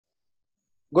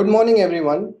Good morning,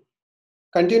 everyone.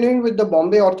 Continuing with the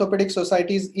Bombay Orthopedic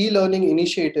Society's e-learning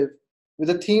initiative with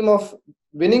the theme of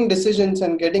winning decisions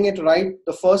and getting it right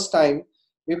the first time,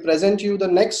 we present you the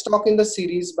next talk in the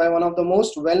series by one of the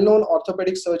most well-known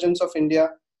orthopedic surgeons of India,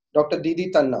 Dr.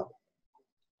 D.D.Tanna.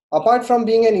 Apart from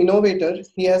being an innovator,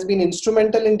 he has been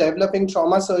instrumental in developing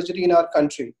trauma surgery in our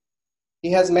country.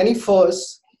 He has many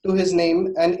firsts to his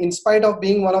name, and in spite of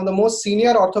being one of the most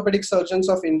senior orthopedic surgeons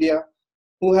of India,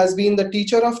 who has been the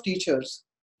teacher of teachers,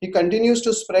 he continues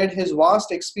to spread his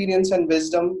vast experience and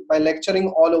wisdom by lecturing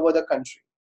all over the country.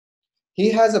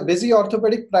 He has a busy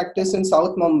orthopedic practice in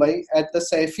South Mumbai at the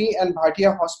Saifi and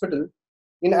Bhatia Hospital,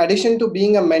 in addition to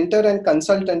being a mentor and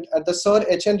consultant at the Sir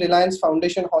H.N. Reliance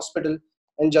Foundation Hospital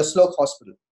and Jaslok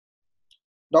Hospital.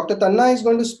 Dr. Tanna is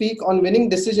going to speak on winning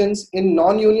decisions in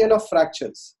non-union of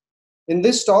fractures. In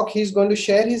this talk, he is going to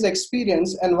share his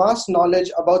experience and vast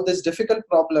knowledge about this difficult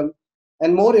problem,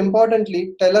 and more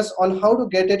importantly, tell us on how to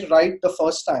get it right the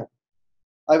first time.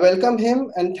 I welcome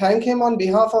him and thank him on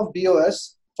behalf of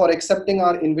BOS for accepting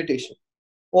our invitation.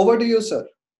 Over to you, sir.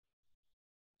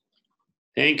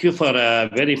 Thank you for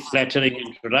a very flattering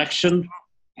introduction.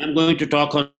 I'm going to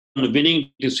talk on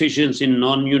winning decisions in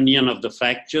non-union of the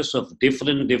fractures of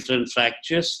different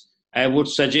fractures. I would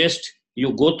suggest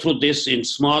you go through this in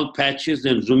small patches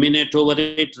and ruminate over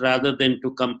it rather than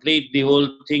to complete the whole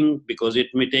thing, because it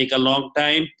may take a long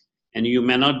time and you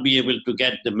may not be able to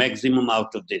get the maximum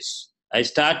out of this. I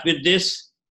start with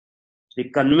this. The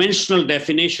conventional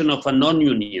definition of a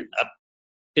non-union, up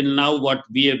till now what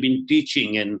we have been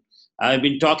teaching and I've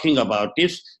been talking about,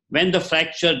 is when the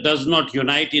fracture does not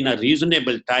unite in a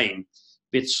reasonable time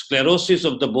with sclerosis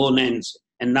of the bone ends,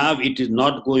 and now it is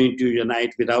not going to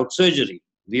unite without surgery.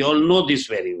 We all know this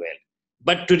very well.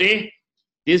 But today,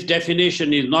 this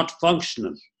definition is not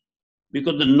functional,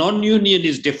 because the non-union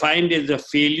is defined as a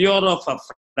failure of a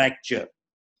fracture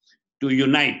to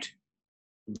unite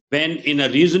when in a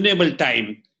reasonable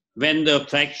time, when the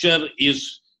fracture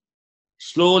is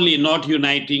slowly not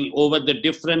uniting over the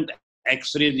different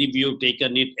X-rays if you've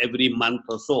taken it every month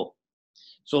or so.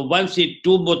 So once it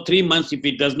 2 or 3 months, if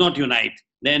it does not unite,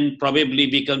 then probably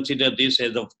we consider this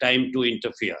as of time to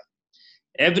interfere.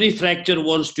 Every fracture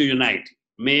wants to unite,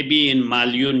 maybe in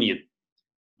malunion.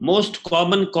 Most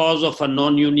common cause of a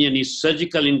non-union is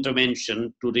surgical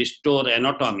intervention to restore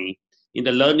anatomy in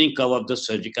the learning curve of the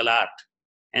surgical art.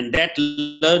 And that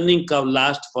learning curve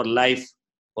lasts for life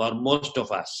for most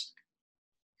of us.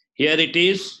 Here it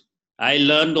is. I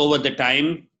learned over the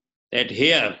time that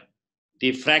here,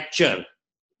 the fracture,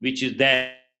 which is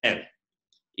there,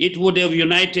 it would have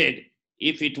united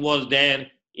if it was there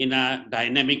in a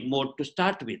dynamic mode to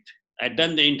start with. I'd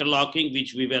done the interlocking,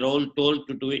 which we were all told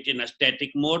to do it in a static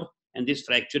mode, and this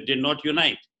fracture did not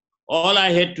unite. All I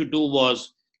had to do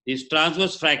was this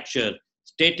transverse fracture,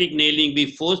 static nailing,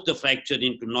 we forced the fracture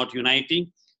into not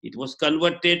uniting. It was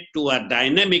converted to a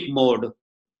dynamic mode,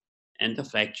 and the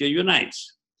fracture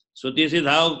unites. So this is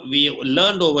how we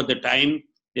learned over the time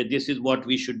that this is what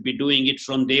we should be doing it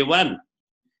from day one.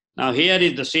 Now here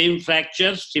is the same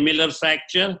fracture, similar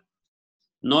fracture.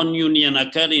 Non-union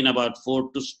occurred in about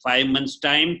 4 to 5 months'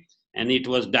 time, and it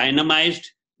was dynamized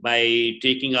by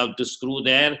taking out the screw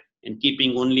there and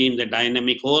keeping only in the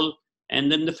dynamic hole,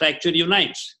 and then the fracture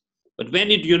unites. But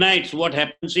when it unites, what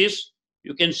happens is,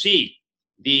 you can see,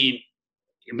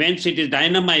 once it is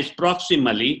dynamized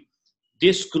proximally,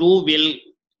 this screw will,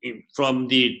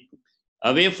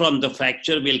 away from the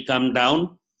fracture, will come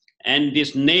down, and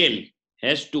this nail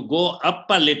has to go up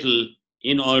a little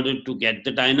in order to get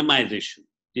the dynamization.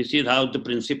 This is how the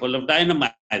principle of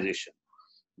dynamization.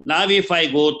 Now if I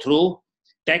go through,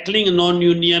 tackling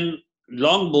non-union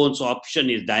long bones option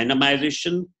is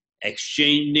dynamization,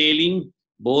 exchange nailing,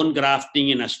 bone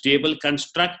grafting in a stable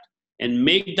construct, and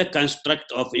make the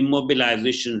construct of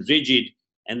immobilization rigid,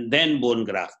 and then bone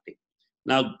grafting.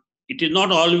 Now, it is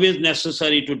not always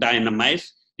necessary to dynamize.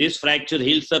 This fracture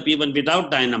heals up even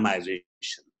without dynamization,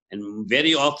 and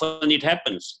very often it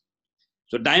happens.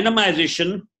 So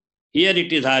dynamization, here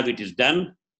it is how it is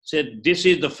done. So this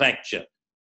is the fracture.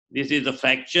 This is the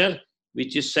fracture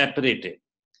which is separated.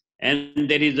 And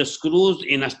there is the screws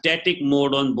in a static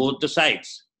mode on both the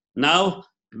sides. Now,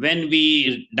 when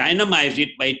we dynamize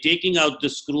it by taking out the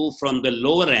screw from the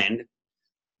lower end,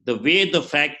 the way the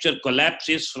fracture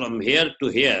collapses from here to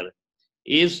here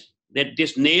is that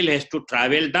this nail has to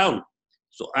travel down.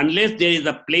 So unless there is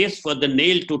a place for the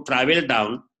nail to travel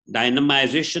down,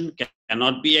 dynamization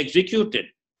cannot be executed.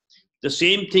 The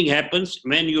same thing happens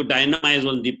when you dynamize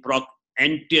on the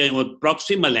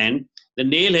proximal end. The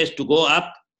nail has to go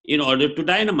up in order to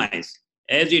dynamize.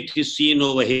 As it is seen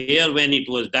over here, when it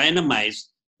was dynamized,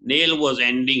 nail was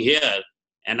ending here,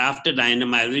 and after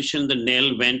dynamization, the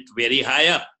nail went very high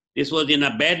up. This was in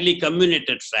a badly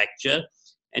comminuted fracture,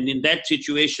 and in that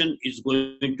situation, it's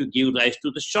going to give rise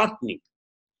to the shortening.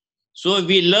 So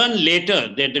we learn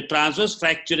later that the transverse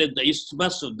fracture at the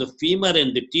isthmus of the femur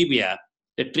and the tibia,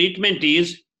 the treatment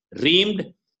is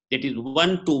reamed, that is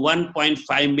 1 to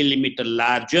 1.5 millimeter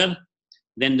larger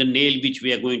than the nail which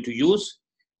we are going to use,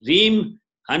 ream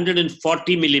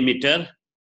 140 millimeter,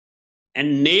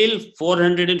 and nail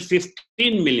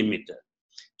 415 millimeter.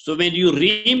 So when you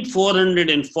ream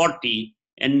 440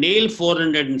 and nail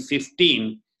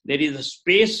 415, there is a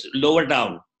space lower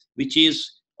down, which is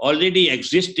already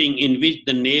existing, in which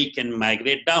the nail can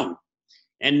migrate down,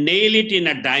 and nail it in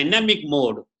a dynamic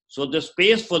mode. So the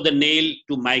space for the nail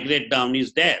to migrate down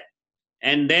is there.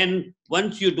 And then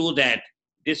once you do that,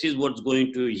 this is what's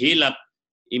going to heal up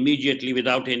immediately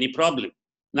without any problem.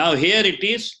 Now here it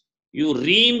is, you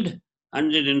reamed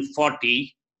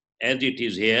 140 as it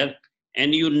is here,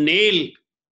 and you nail.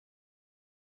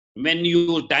 When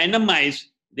you dynamize,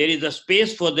 there is a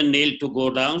space for the nail to go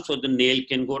down, so the nail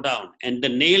can go down. And the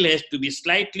nail has to be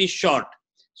slightly short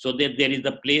so that there is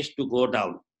a place to go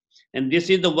down. And this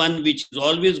is the one which is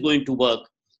always going to work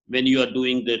when you are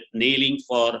doing the nailing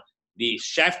for the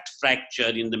shaft fracture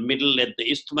in the middle at the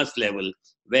isthmus level,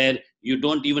 where you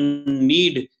don't even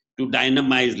need to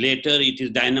dynamize later. It is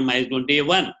dynamized on day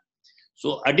one.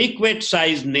 So adequate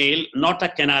size nail, not a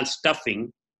canal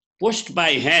stuffing, pushed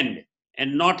by hand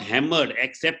and not hammered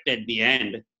except at the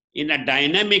end, in a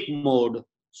dynamic mode,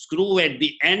 screw at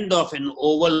the end of an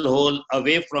oval hole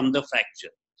away from the fracture.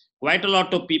 Quite a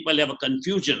lot of people have a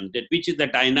confusion that which is the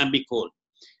dynamic hole.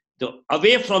 The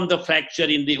away from the fracture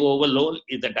in the oval hole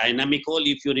is the dynamic hole.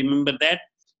 If you remember that,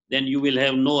 then you will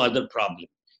have no other problem.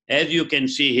 As you can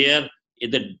see here, in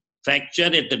the fracture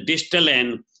at the distal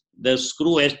end, the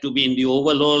screw has to be in the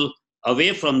oval hole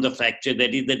away from the fracture,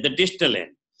 that is at the distal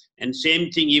end. And same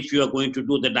thing if you are going to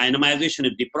do the dynamization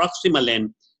at the proximal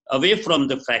end, away from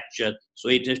the fracture, so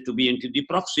it has to be into the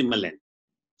proximal end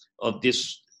of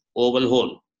this oval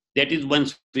hole. That is,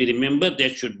 once we remember,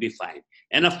 that should be fine.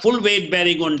 And a full weight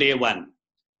bearing on day one.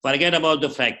 Forget about the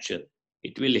fracture.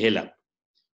 It will heal up.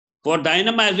 For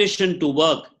dynamization to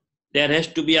work, there has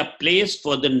to be a place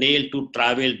for the nail to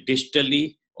travel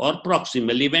distally or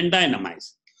proximally when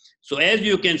dynamized. So as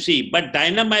you can see, but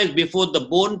dynamize before the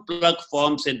bone plug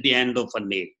forms at the end of a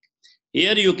nail.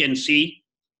 Here you can see,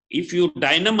 if you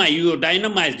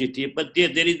dynamized it here, but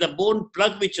there is a bone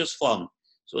plug which is formed.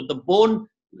 So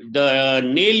the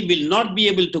nail will not be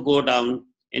able to go down,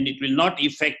 and it will not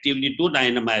effectively do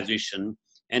dynamization,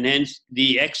 and hence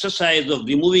the exercise of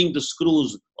removing the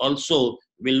screws also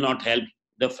will not help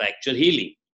the fracture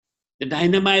healing. The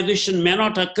dynamization may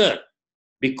not occur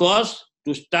because,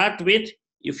 to start with,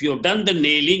 if you've done the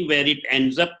nailing where it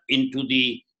ends up into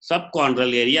the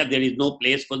subchondral area, there is no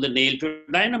place for the nail to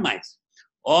dynamize.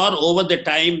 Or over the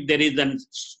time, there is a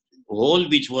hole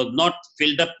which was not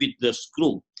filled up with the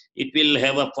screw. It will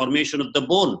have a formation of the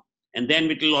bone, and then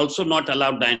it will also not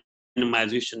allow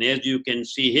dynamization. As you can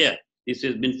see here, this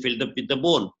has been filled up with the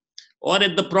bone. Or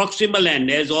at the proximal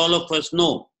end, as all of us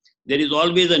know, there is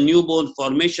always a new bone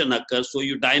formation occurs. So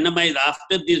you dynamize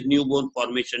after this new bone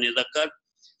formation has occurred,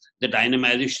 the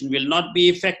dynamization will not be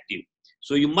effective.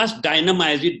 So you must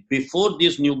dynamize it before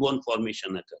this new bone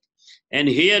formation occurs. And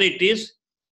here it is,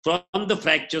 from the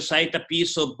fracture site, a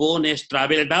piece of bone has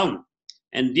traveled down.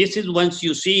 And this is, once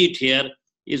you see it here,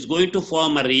 is going to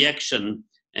form a reaction.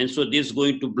 And so this is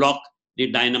going to block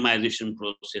the dynamization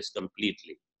process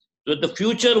completely. So the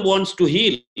future wants to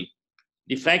heal.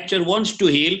 The fracture wants to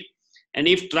heal. And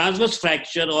if transverse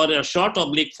fracture or a short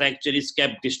oblique fracture is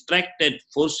kept distracted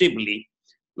forcibly,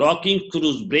 locking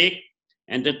screws break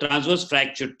and the transverse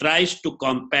fracture tries to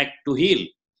compact to heal.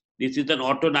 This is an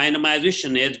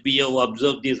autodynamization, as we have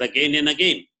observed this again and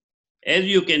again. As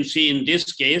you can see in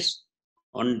this case,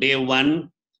 on day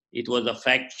one, it was a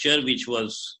fracture which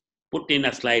was put in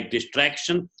a slight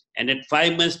distraction, and at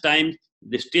 5 months' time,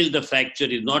 still the fracture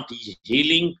is not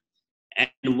healing.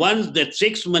 And once that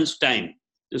 6 months' time,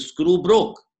 the screw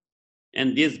broke,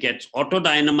 and this gets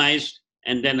autodynamized,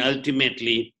 and then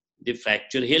ultimately the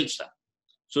fracture heals up.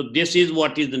 So this is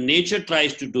what is the nature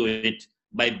tries to do it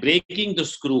by breaking the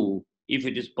screw if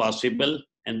it is possible,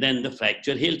 and then the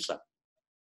fracture heals up.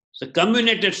 So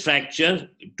comminuted fracture,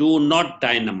 do not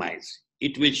dynamize.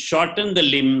 It will shorten the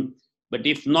limb, but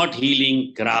if not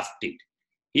healing, graft it.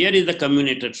 Here is the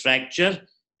comminuted fracture,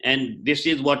 and this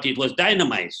is what it was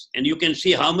dynamized. And you can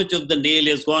see how much of the nail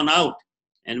has gone out.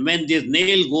 And when this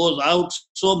nail goes out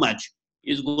so much,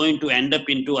 it's going to end up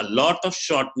into a lot of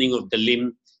shortening of the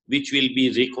limb, which will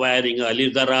be requiring a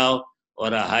alizarao or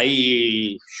a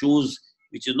high shoes,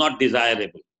 which is not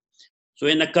desirable. So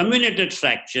in a comminuted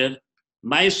fracture,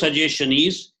 my suggestion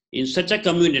is, in such a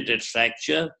comminuted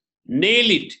fracture, nail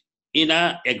it in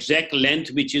an exact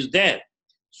length which is there.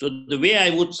 So the way I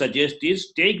would suggest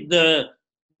is, take the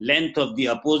length of the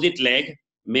opposite leg,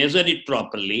 measure it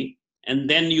properly, and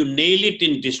then you nail it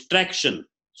in distraction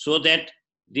so that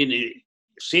the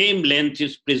same length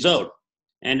is preserved.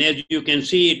 And as you can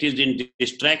see, it is in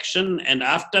distraction, and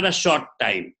after a short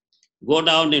time, go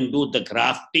down and do the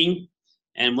grafting.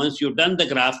 And once you've done the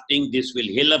grafting, this will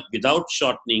heal up without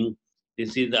shortening.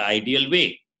 This is the ideal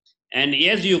way. And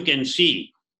as you can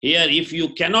see here, if you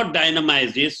cannot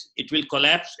dynamize this, it will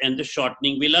collapse and the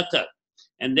shortening will occur.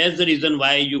 And that's the reason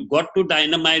why you got to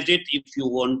dynamize it if you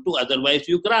want to, otherwise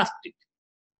you graft it.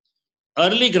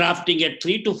 Early grafting at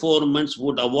 3 to 4 months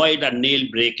would avoid a nail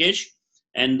breakage,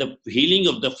 and the healing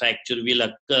of the fracture will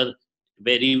occur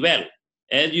very well.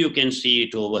 As you can see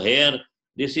it over here,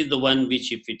 this is the one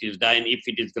which, if it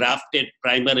is grafted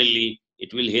primarily,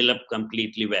 it will heal up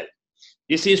completely well.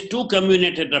 This is too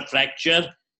comminuted a fracture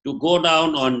to go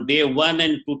down on day 1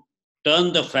 and to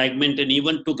turn the fragment and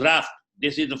even to graft.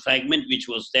 This is the fragment which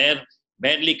was there,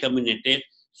 badly comminuted.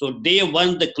 So day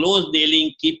 1, the close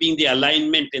nailing, keeping the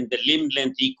alignment and the limb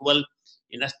length equal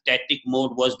in a static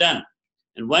mode was done.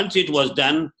 And once it was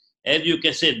done, as you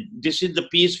can see, this is the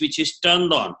piece which is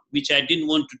turned on, which I didn't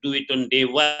want to do it on day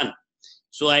 1.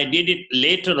 So I did it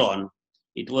later on.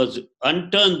 It was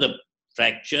unturned the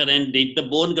fracture and did the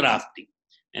bone grafting.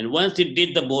 And once it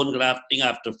did the bone grafting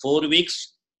after 4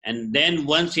 weeks, and then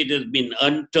once it has been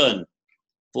unturned,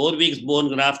 4 weeks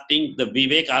bone grafting, the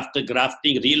Vivek after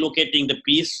grafting, relocating the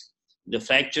piece, the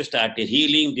fracture started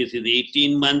healing. This is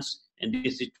 18 months and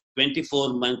this is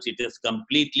 24 months. It is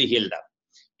completely healed up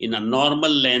in a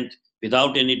normal length,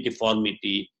 without any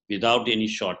deformity, without any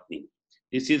shortening.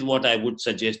 This is what I would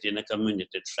suggest in a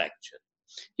comminuted fracture.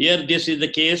 Here, this is the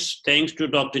case, thanks to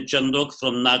Dr. Chandok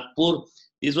from Nagpur.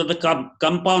 This was the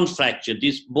compound fracture.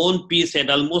 This bone piece had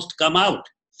almost come out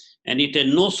and it had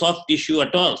no soft tissue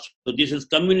at all. So this is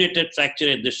comminuted fracture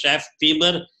at the shaft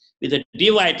femur with a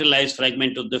devitalized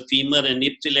fragment of the femur and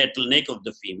ipsilateral neck of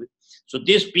the femur. So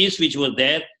this piece which was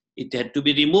there, it had to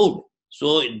be removed.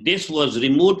 So this was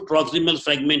removed, proximal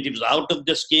fragment, it was out of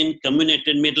the skin,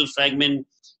 comminuted middle fragment,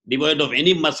 devoid of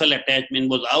any muscle attachment,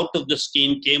 was out of the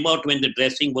skin, came out when the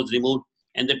dressing was removed.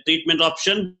 And the treatment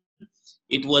option,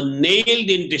 it was nailed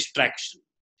in distraction.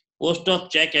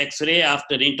 Post-op check X-ray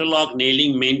after interlock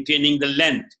nailing, maintaining the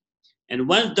length. And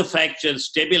once the fracture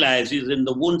stabilizes and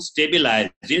the wound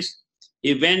stabilizes,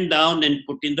 he went down and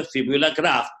put in the fibula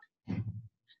graft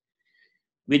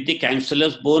with the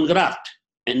cancellous bone graft.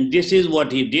 And this is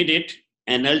what he did it.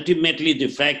 And ultimately the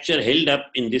fracture held up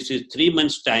in, this is 3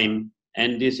 months' time.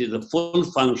 And this is a full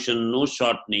function, no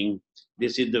shortening.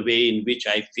 This is the way in which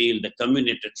I feel the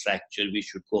comminuted fracture we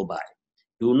should go by.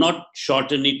 Do not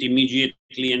shorten it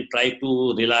immediately and try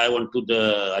to rely on to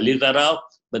the alizarao,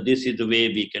 but this is the way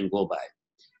we can go by.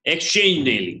 Exchange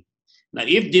nailing. Now,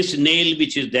 if this nail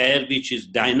which is there, which is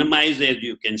dynamized as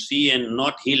you can see and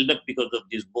not healed up because of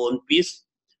this bone piece,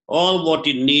 all what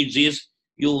it needs is,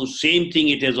 you same thing,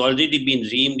 it has already been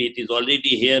reamed, it is already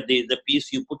here, there is a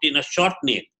piece, you put in a short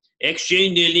nail.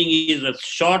 Exchange nailing is a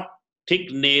short,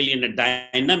 thick nail in a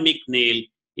dynamic nail.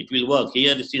 It will work.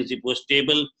 Here, since it was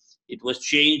stable, it was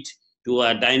changed to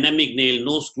a dynamic nail.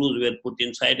 No screws were put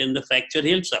inside and the fracture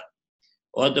heals up.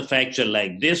 Or the fracture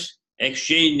like this,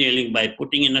 exchange nailing by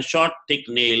putting in a short, thick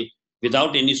nail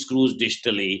without any screws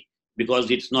distally,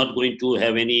 because it's not going to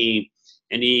have any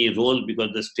role because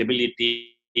the stability,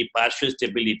 partial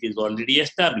stability is already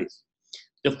established.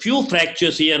 The few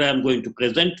fractures here I am going to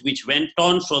present which went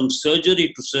on from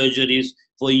surgery to surgeries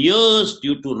for years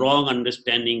due to wrong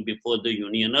understanding before the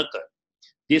union occurred.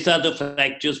 These are the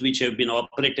fractures which have been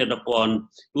operated upon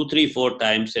 2, 3, 4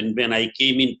 times, and when I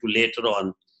came into later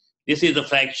on, this is the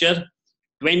fracture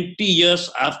 20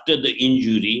 years after the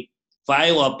injury,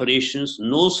 5 operations,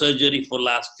 no surgery for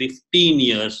last 15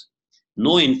 years,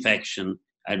 no infection.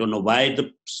 I don't know why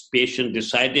the patient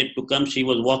decided to come. She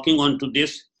was walking onto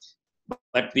this,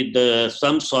 but with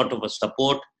some sort of a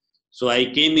support. So I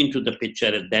came into the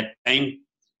picture at that time.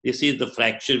 This is the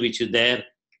fracture which is there.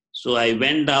 So I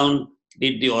went down,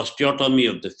 did the osteotomy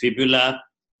of the fibula,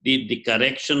 did the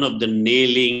correction of the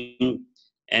nailing,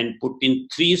 and put in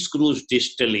 3 screws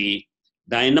distally,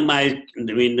 dynamized,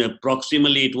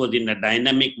 proximally it was in a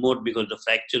dynamic mode because the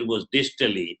fracture was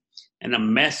distally, and a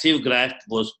massive graft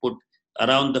was put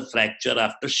around the fracture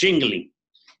after shingling.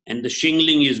 And the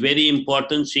shingling is very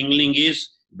important. Shingling is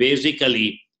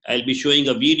basically, I'll be showing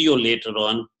a video later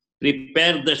on,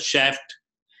 prepare the shaft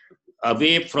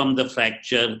away from the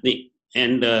fracture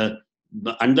and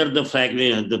under the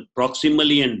fracture, the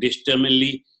proximally and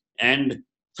distally, and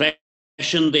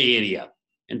freshen the area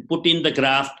and put in the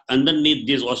graft underneath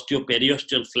this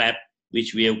osteoperiosteal flap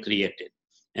which we have created.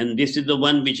 And this is the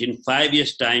one which in 5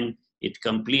 years' time, it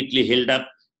completely held up.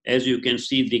 As you can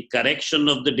see, the correction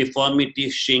of the deformity,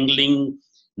 shingling,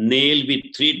 nail with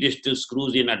 3 distal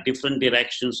screws in a different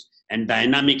directions, and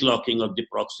dynamic locking of the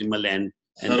proximal end,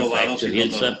 and the fracture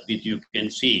heals up, which you can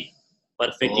see.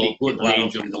 Perfectly good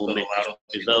range of movement is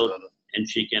preserved, and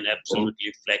she can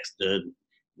absolutely flex the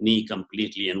knee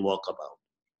completely and walk about.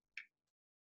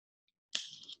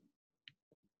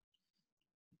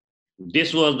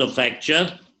 This was the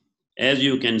fracture. As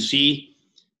you can see,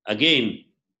 again,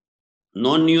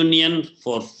 non-union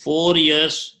for 4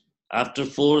 years after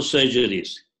 4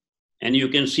 surgeries. And you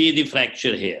can see the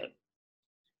fracture here.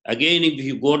 Again, if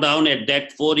you go down at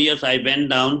that 4 years, I went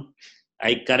down,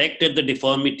 I corrected the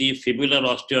deformity, fibular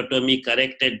osteotomy,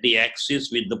 corrected the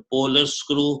axis with the polar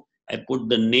screw. I put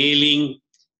the nailing.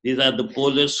 These are the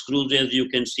polar screws as you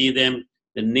can see them,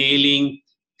 the nailing,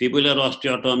 fibular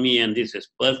osteotomy, and this is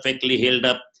perfectly held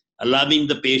up, allowing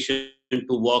the patient to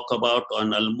walk about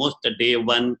on almost a day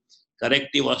 1,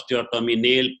 corrective osteotomy,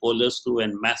 nail, polar screw,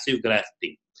 and massive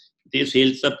grafting. This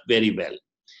heals up very well.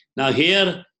 Now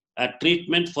here, a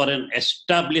treatment for an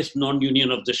established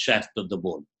non-union of the shaft of the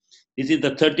bone. This is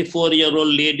the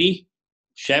 34-year-old lady,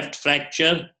 shaft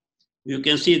fracture. You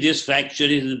can see this fracture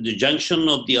is the junction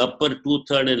of the upper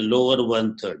 2/3 and lower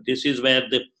 1/3. This is where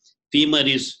the femur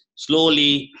is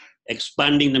slowly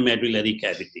expanding the medullary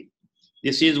cavity.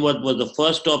 This is what was the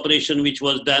first operation which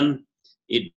was done.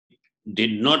 It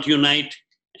did not unite,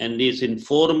 and this in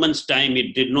 4 months' time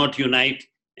it did not unite,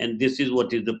 and this is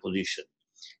what is the position.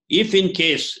 If in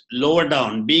case lower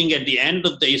down, being at the end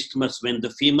of the isthmus when the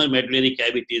femur medullary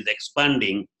cavity is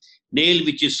expanding, nail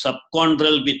which is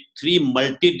subchondral with 3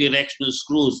 multi-directional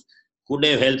screws could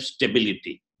have helped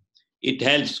stability. It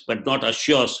helps but not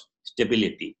assures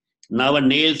stability. Now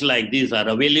nails like these are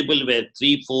available where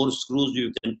 3-4 screws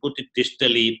you can put it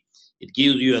distally. It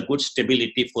gives you a good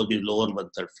stability for the lower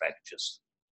 1/3 fractures.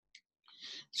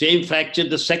 Same fracture,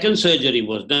 the second surgery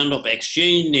was done of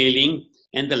exchange nailing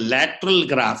and the lateral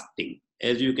grafting.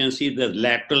 As you can see, the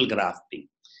lateral grafting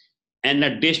and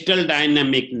a distal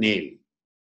dynamic nail.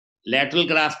 Lateral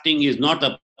grafting is not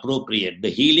appropriate. The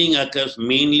healing occurs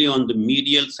mainly on the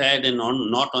medial side and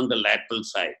not on the lateral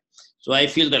side. So I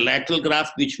feel the lateral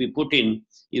graft which we put in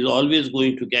is always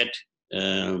going to get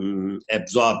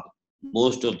absorbed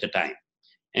most of the time.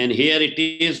 And here it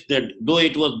is that though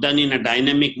it was done in a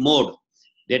dynamic mode,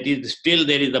 that is still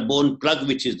there is a bone plug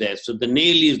which is there. So the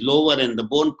nail is lower and the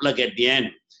bone plug at the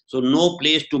end. So no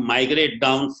place to migrate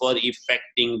down for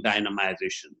effecting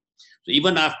dynamization. So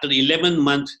even after 11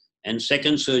 months and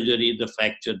second surgery, the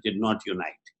fracture did not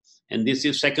unite. And this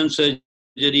is second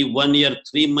surgery 1 year,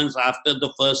 3 months after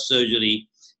the first surgery,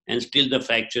 and still the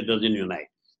fracture doesn't unite.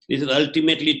 This is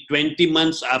ultimately 20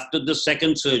 months after the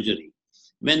second surgery.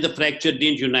 When the fracture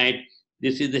didn't unite,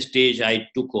 this is the stage I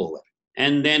took over.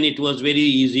 And then it was very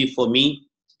easy for me.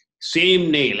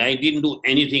 Same nail, I didn't do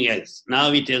anything else.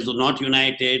 Now it has not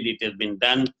united, it has been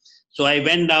done. So I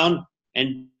went down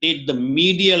and did the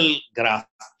medial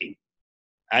grafting.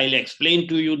 I'll explain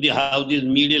to you how this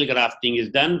medial grafting is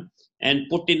done and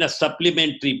put in a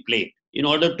supplementary plate. In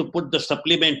order to put the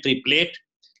supplementary plate,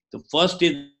 the first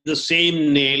is the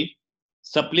same nail,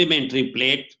 supplementary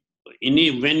plate.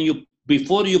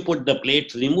 Before you put the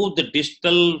plate, remove the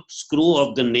distal screw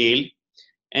of the nail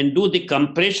and do the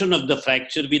compression of the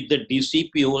fracture with the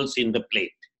DCP holes in the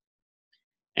plate.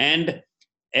 And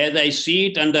as I see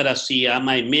it under a C-arm,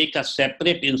 I make a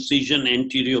separate incision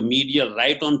anterior medial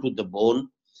right onto the bone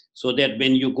so that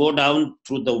when you go down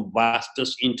through the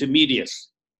vastus intermedius,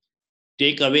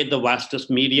 take away the vastus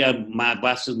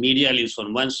medial is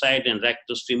on one side and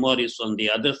rectus femoris on the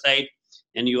other side,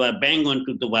 and you are bang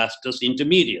onto the vastus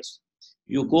intermedius.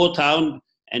 You go down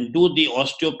and do the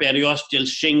osteoperiosteal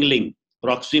shingling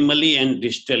proximally and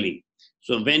distally.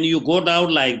 So when you go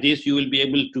down like this, you will be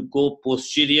able to go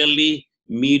posteriorly,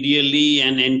 medially,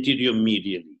 and anterior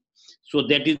medially. So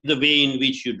that is the way in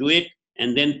which you do it,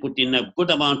 and then put in a good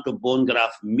amount of bone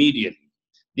graft medially.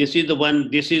 This is the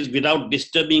one, this is without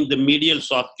disturbing the medial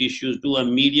soft tissues, do a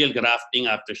medial grafting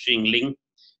after shingling.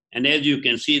 And as you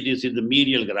can see, this is the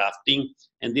medial grafting,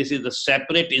 and this is the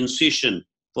separate incision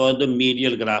for the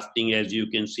medial grafting, as you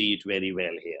can see it very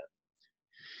well here.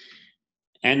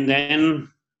 And then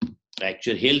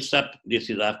fracture heals up. This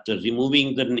is after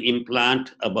removing the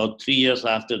implant, about 3 years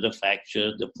after the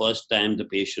fracture, the first time the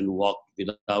patient walked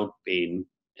without pain.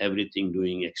 everything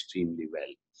doing extremely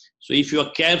well. So if you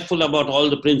are careful about all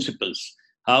the principles,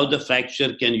 how the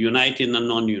fracture can unite in a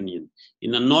non-union.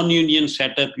 In a non-union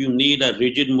setup, you need a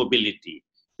rigid mobility.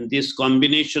 This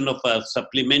combination of a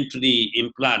supplementary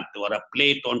implant or a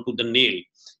plate onto the nail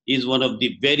is one of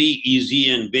the very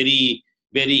easy and very,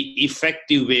 very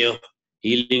effective way of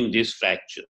healing these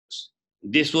fractures.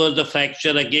 This was the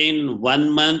fracture again, 1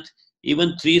 month,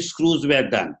 even 3 screws were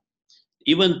done.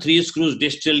 Even 3 screws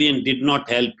distally and did not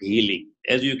help healing.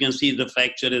 As you can see, the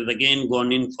fracture has again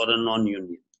gone in for a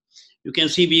non-union. You can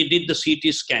see we did the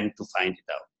CT scan to find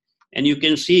it out. And you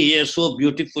can see here so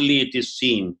beautifully it is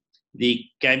seen. The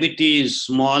cavity is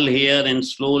small here and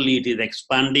slowly it is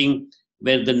expanding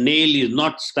where the nail is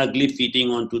not snugly fitting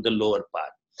onto the lower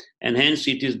part. And hence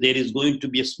there is going to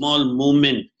be a small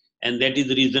movement, and that is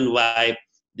the reason why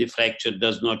the fracture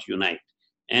does not unite.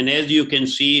 And as you can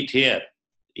see it here,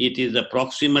 it is the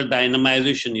proximal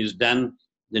dynamization is done.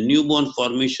 The newborn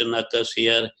formation occurs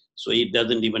here, so it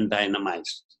doesn't even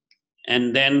dynamize.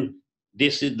 And then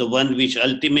this is the one which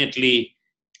ultimately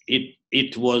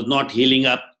it was not healing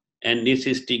up, and this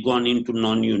is gone into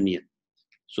non-union.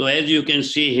 So as you can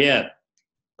see here,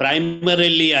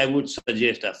 primarily I would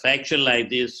suggest a fracture like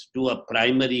this, do a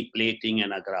primary plating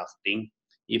and a grafting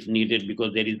if needed,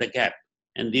 because there is a gap,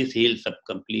 and this heals up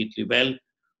completely well.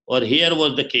 Or here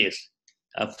was the case,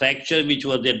 a fracture which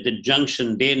was at the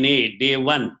junction, day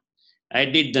 1. I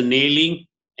did the nailing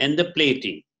and the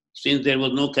plating. Since there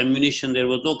was no comminution, there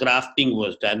was no grafting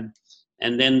was done,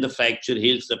 and then the fracture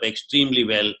heals up extremely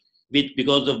well.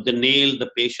 Because of the nail, the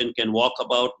patient can walk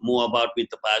about, move about with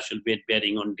the partial weight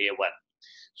bearing on day 1.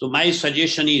 So my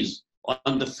suggestion is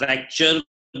on the fracture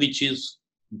which is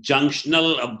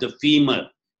junctional of the femur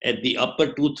at the upper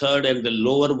 2/3 and the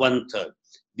lower 1/3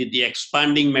 with the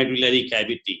expanding medullary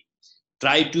cavity,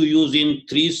 try to use in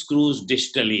 3 screws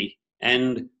distally,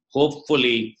 and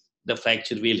hopefully the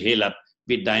fracture will heal up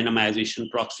with dynamization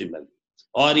proximally.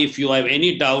 Or if you have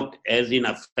any doubt, as in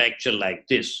a fracture like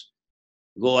this,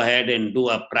 go ahead and do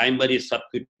a primary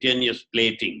subcutaneous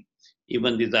plating.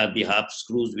 Even these are the half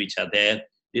screws which are there.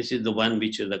 This is the one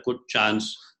which is a good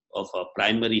chance of a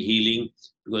primary healing,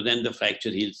 because then the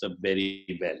fracture heals up very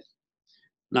well.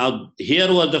 Now,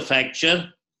 here was the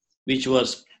fracture which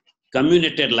was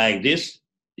comminuted like this.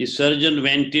 The surgeon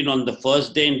went in on the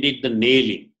first day and did the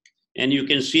nailing. And you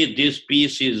can see this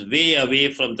piece is way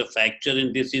away from the fracture,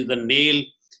 and this is the nail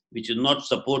which is not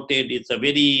supported. It's a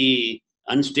very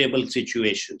unstable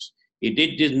situation. He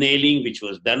did this nailing, which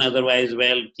was done otherwise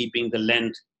well, keeping the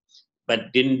length,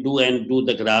 but didn't do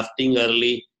the grafting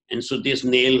early. And so this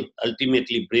nail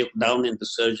ultimately broke down, and the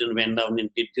surgeon went down and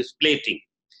did this plating.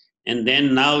 And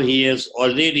then now he has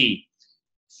already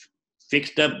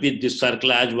fixed up with the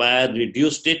cerclage wire,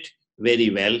 reduced it very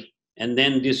well. And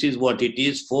then this is what it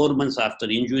is, 4 months after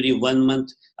injury, 1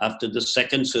 month after the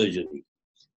second surgery.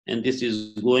 And this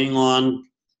is going on,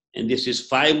 and this is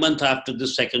 5 months after the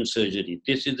second surgery.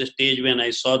 This is the stage when I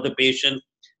saw the patient.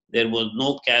 There was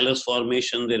no callus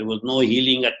formation, there was no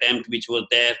healing attempt which was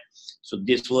there. So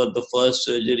this was the first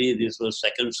surgery, this was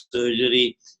second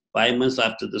surgery. 5 months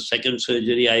after the second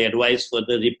surgery, I advised for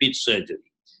the repeat surgery.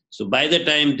 So by the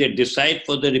time they decide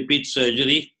for the repeat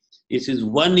surgery, this is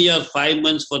 1 year, 5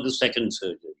 months for the second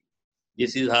surgery.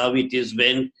 This is how it is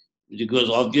when, because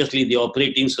obviously the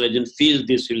operating surgeon feels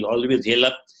this will always heal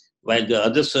up, while the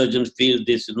other surgeon feels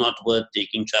this is not worth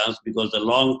taking chance because a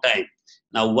long time.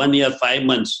 Now 1 year, 5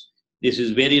 months, this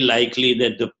is very likely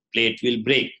that the plate will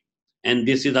break. And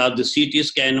this is how the CT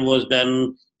scan was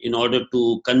done in order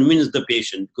to convince the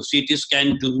patient. Because CT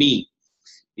scan to me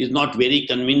is not very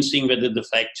convincing whether the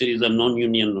fracture is a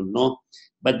non-union or no.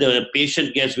 But the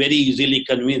patient gets very easily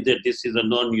convinced that this is a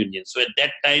non-union. So at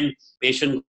that time,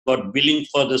 patient got willing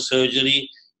for the surgery.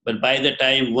 But by the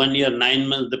time 1 year, 9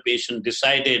 months, the patient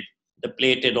decided the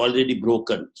plate had already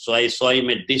broken. So I saw him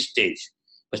at this stage.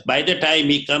 But by the time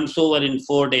he comes over in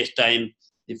 4 days' time,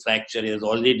 the fracture is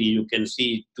already, you can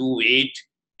see 2/8,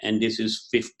 and this is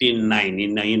 15/9.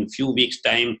 In few weeks'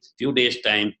 time, few days'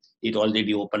 time, it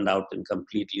already opened out and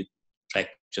completely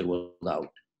fracture was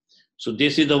out. So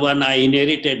this is the one I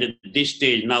inherited at this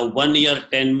stage. Now 1 year,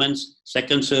 10 months,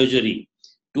 second surgery.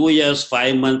 2 years,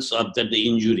 5 months after the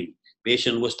injury.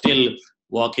 Patient was still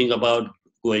walking about,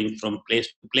 going from place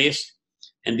to place.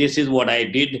 And this is what I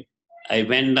did. I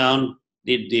went down,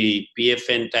 did the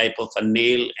PFN type of a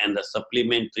nail and a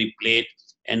supplementary plate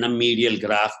and a medial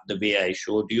graft the way I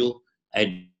showed you.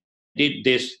 I did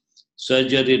this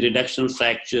surgery, reduction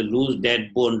fracture, loose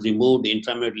dead bone, removed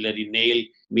intramedullary nail,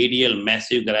 medial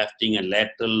massive grafting, and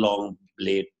lateral long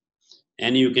blade.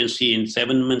 And you can see in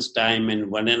 7 months' time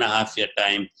and 1.5 year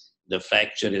time, the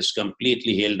fracture is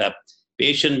completely healed up.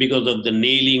 Patient, because of the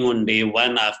nailing on day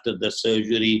 1 after the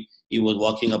surgery, he was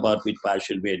walking about with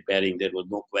partial weight bearing. There was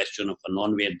no question of a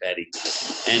non-weight bearing.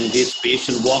 And this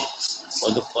patient walked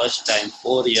for the first time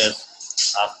 4 years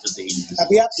after the injury.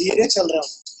 अभी आप धीरे चल रहे हो,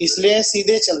 इसलिए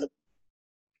सीधे चल रहे हो.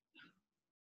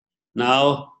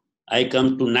 Now I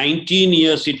come to 19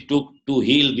 years it took to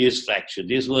heal this fracture.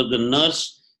 This was the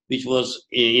nurse which was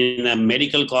in a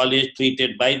medical college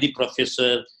treated by the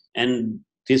professor, and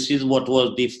this is what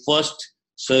was the first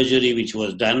surgery which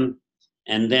was done.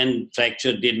 And then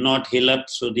fracture did not heal up,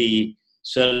 so the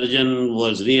surgeon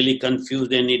was really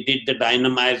confused and he did the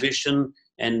dynamization,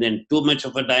 and then too much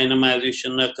of a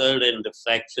dynamization occurred and the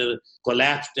fracture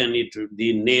collapsed and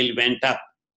the nail went up.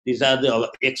 These are the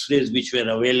x-rays which were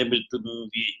available to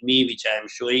me, which I am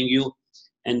showing you.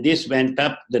 And this went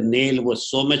up, the nail was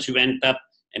so much went up,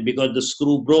 and because the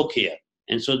screw broke here.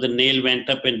 And so the nail went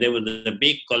up and there was a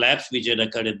big collapse which had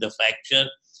occurred at the fracture.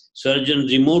 Surgeon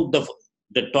removed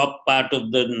the top part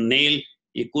of the nail.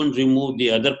 He couldn't remove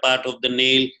the other part of the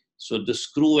nail. So the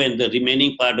screw and the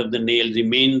remaining part of the nail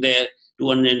remained there.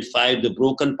 205, the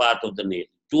broken part of the nail.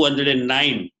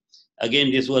 209,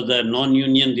 again, this was a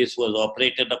non-union. This was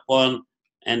operated upon.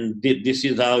 And this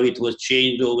is how it was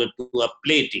changed over to a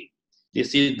plating.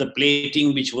 This is the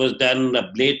plating which was done,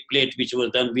 a blade plate which was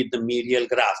done with the medial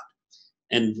graft.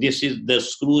 And this is the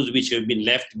screws which have been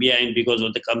left behind because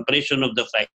of the compression of the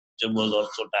fracture was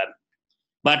also done.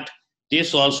 But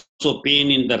this also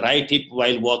pain in the right hip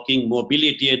while walking,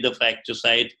 mobility at the fracture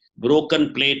site,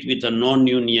 broken plate with a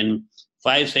non-union,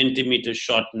 5 centimeters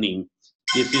shortening.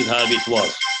 This is how it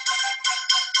was.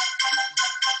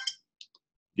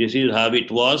 This is how it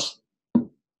was.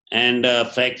 And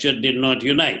fracture did not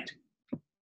unite.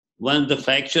 Once the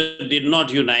fracture did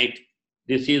not unite,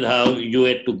 this is how you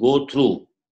had to go through.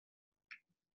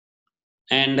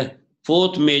 And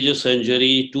fourth major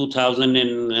surgery,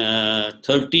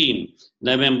 2013,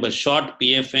 November, short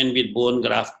PFN with bone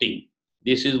grafting.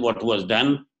 This is what was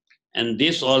done. And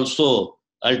this also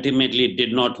ultimately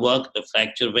did not work. The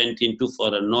fracture went into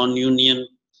for a non-union.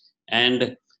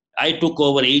 And I took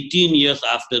over 18 years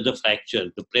after the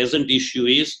fracture. The present issue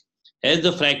is, has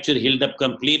the fracture healed up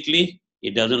completely?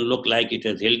 It doesn't look like it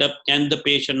has healed up. Can the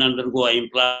patient undergo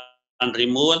implant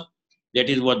removal?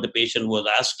 That is what the patient was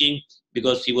asking,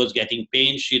 because she was getting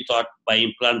pain. She thought by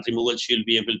implant removal she'll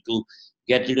be able to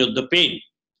get rid of the pain.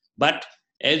 But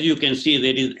as you can see,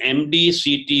 there is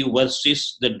MD-CT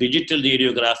versus the digital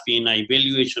radiography in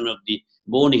evaluation of the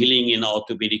bone healing in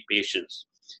orthopedic patients.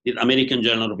 The American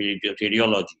Journal of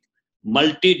Radiology.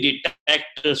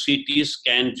 Multi-detector CT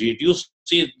scan reduces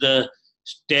the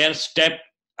stair-step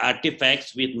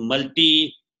artifacts with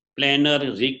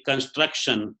multi-planar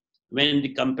reconstruction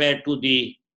when compared to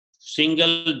the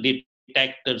single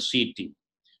detector CT.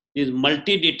 This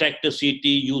multi-detector CT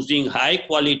using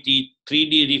high-quality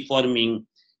 3D reforming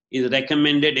is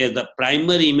recommended as a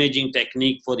primary imaging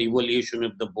technique for evaluation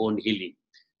of the bone healing.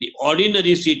 The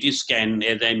ordinary CT scan,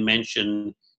 as I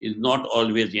mentioned, is not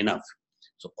always enough.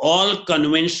 So all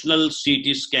conventional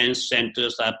CT scan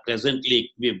centers are presently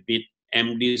equipped with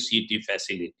MD-CT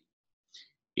facility.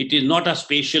 It is not a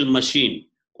spatial machine.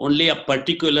 Only a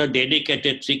particular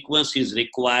dedicated sequence is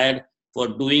required for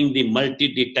doing the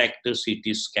multi-detector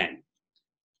CT scan.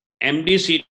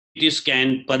 MD-CT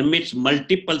scan permits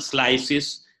multiple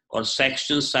slices or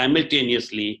sections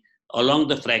simultaneously along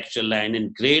the fracture line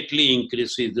and greatly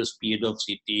increases the speed of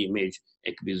CT image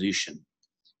acquisition.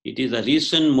 It is a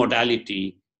recent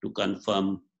modality to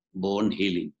confirm bone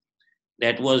healing.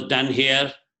 That was done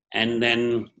here, and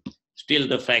then still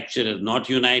the fracture is not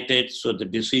united, so the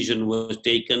decision was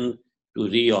taken to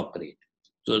reoperate.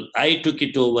 So I took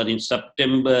it over in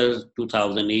September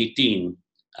 2018.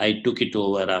 I took it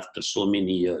over after so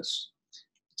many years.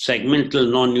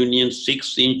 Segmental non-union,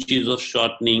 6 inches of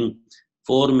shortening,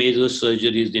 4 major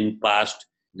surgeries in past,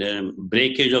 the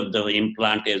breakage of the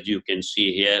implant, as you can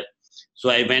see here. So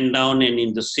I went down, and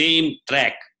in the same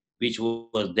track which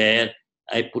was there,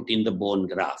 I put in the bone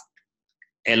graft,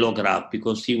 allograft,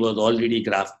 because he was already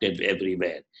grafted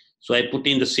everywhere. So I put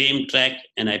in the same track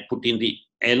and I put in the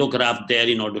allograft there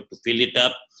in order to fill it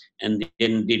up, and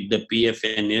then did the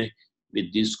PFN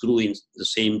with the screw in the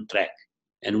same track.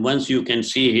 And once you can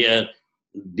see here,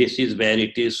 this is where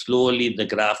it is. Slowly the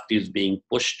graft is being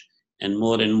pushed and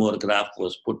more graft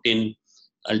was put in.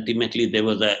 Ultimately, there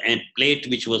was a plate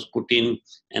which was put in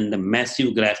and the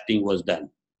massive grafting was done.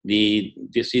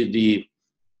 This is the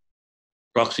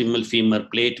proximal femur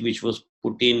plate which was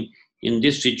put in. In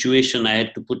this situation, I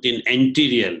had to put in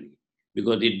anteriorly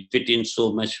because it fit in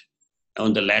so much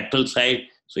on the lateral side.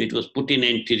 So it was put in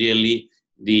anteriorly.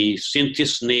 the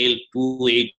synthesis nail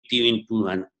 280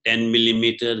 into 10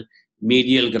 millimeter,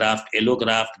 medial graft,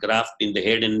 allograft, graft in the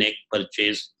head and neck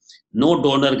purchase. No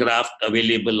donor graft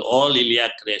available. All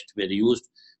iliac crest were used.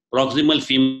 Proximal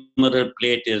femoral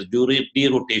plate is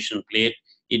derotation plate.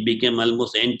 It became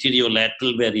almost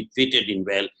anterior-lateral where it fitted in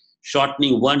well,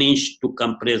 shortening 1 inch to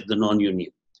compress the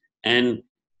non-union. And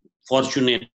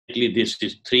fortunately, this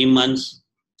is 3 months.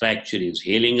 Fracture is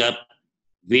healing up.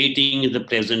 Waiting is the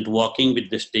present. Walking with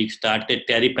the stick. Started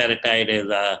teriparatide as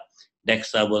a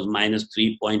DEXA was minus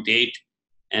 3.8.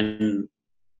 And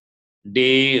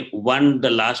day 1, the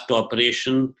last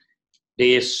operation.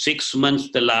 Day 6 months,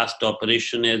 the last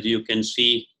operation, as you can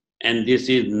see. And this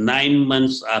is 9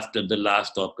 months after the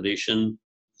last operation.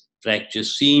 Fracture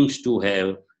seems to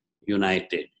have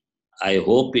united. I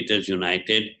hope it has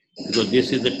united, because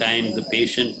this is the time the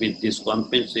patient with this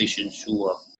compensation shoe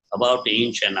of about 1.5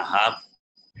 inches,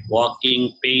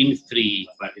 walking pain-free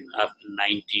after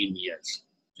 19 years.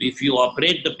 So if you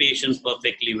operate the patients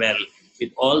perfectly well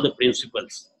with all the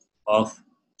principles of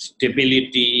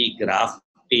stability,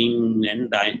 grafting,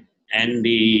 and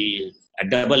a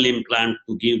double implant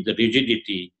to give the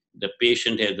rigidity, the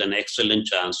patient has an excellent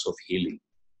chance of healing.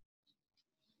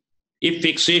 If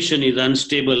fixation is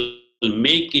unstable,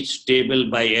 make it stable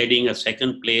by adding a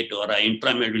second plate or an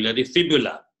intramedullary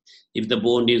fibula if the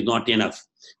bone is not enough.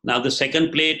 Now the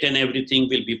second plate and everything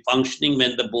will be functioning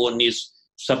when the bone is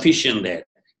sufficient there.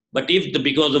 But if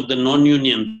because of the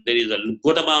non-union, there is a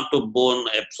good amount of bone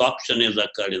absorption has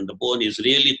occurred and the bone is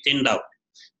really thinned out,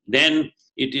 then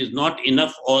it is not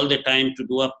enough all the time to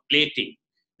do a plating.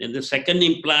 Then the second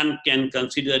implant can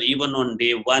consider even on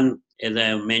day 1, as I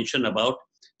have mentioned about.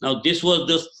 Now this was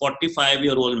the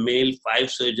 45-year-old male, 5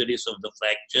 surgeries of the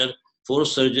fracture, 4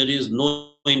 surgeries,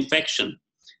 no infection.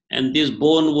 And this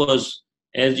bone was,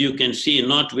 as you can see,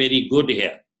 not very good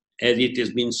here, as it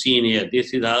has been seen here.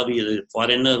 This is how he is a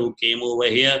foreigner who came over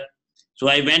here. So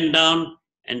I went down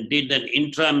and did an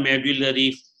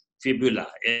intramedullary fibula,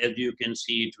 as you can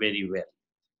see it very well.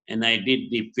 And I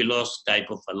did the Philos type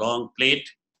of a long plate.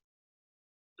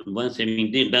 Once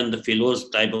having done the Philos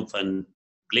type of a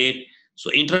plate, so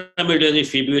intramedullary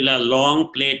fibula,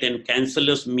 long plate, and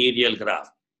cancellous medial graft,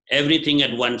 everything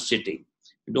at one sitting.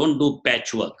 You don't do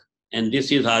patchwork. And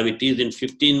this is how it is in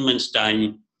 15 months'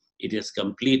 time. It is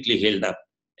completely healed up,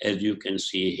 as you can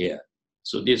see here.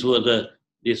 So this was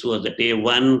the day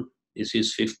 1. This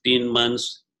is 15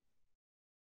 months.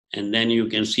 And then you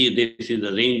can see this is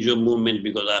the range of movement,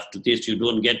 because after this you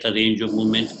don't get a range of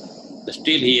movement. But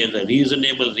still he has a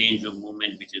reasonable range of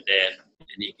movement which is there,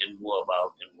 and he can move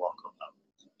about and walk about.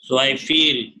 So I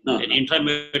feel an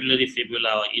intramedullary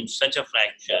fibula in such a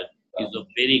fracture is of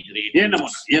very great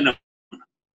use.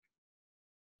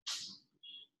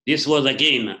 This was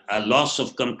again a loss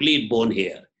of complete bone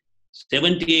here.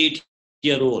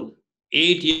 78-year-old,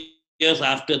 8 years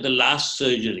after the last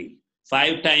surgery.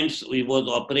 5 times we was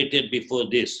operated before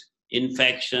this.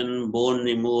 Infection, bone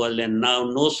removal, and now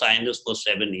no sinus for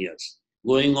 7 years.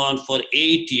 Going on for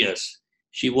 8 years.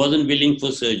 She wasn't willing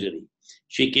for surgery.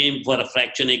 She came for a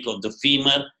fracture neck of the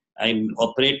femur. I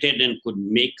operated and could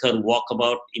make her walk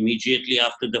about immediately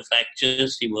after the fracture.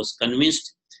 She was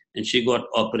convinced and she got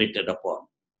operated upon.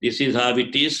 This is how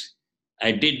it is.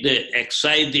 I did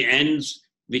excise the ends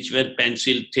which were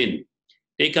pencil thin.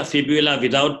 Take a fibula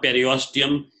without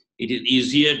periosteum. It is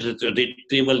easier to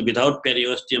retrieval without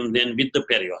periosteum than with the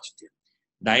periosteum.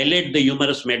 Dilate the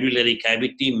humerus medullary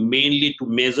cavity mainly to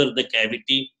measure the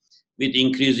cavity with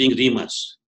increasing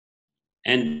remus.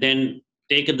 And then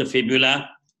take the fibula,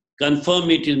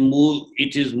 confirm it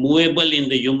is movable in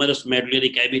the humerus medullary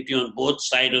cavity on both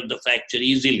sides of the fracture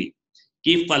easily.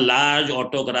 Keep a large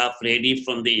autograph ready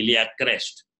from the iliac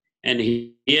crest. And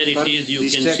here it is, you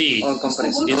can see,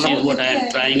 this is what I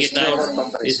am trying it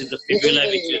out. This is the fibula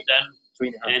which is done,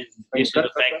 and this is the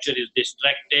fracture is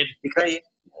distracted.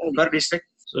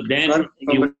 So then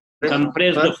you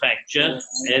compress the fracture.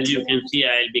 As you can see,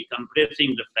 I will be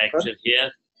compressing the fracture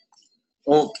here.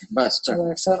 Okay, bas.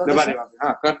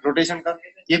 Rotation कर.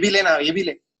 ये भी लेना, ये भी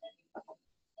ले.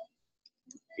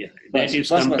 Yeah, that is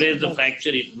compress the fracture.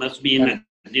 It must be in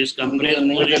this compressed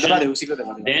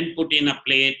position. Then put in a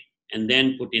plate and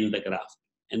then put in the graft.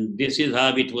 And this is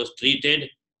how it was treated.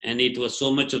 And it was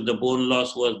so much of the bone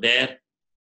loss was there.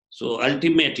 So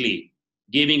ultimately,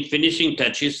 giving finishing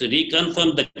touches,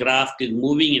 reconfirm the graft is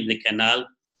moving in the canal,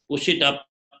 push it up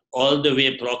all the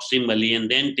way proximally, and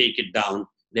then take it down.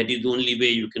 That is the only way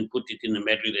you can put it in the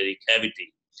medullary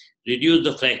cavity. Reduce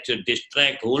the fracture,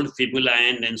 distract, hold fibula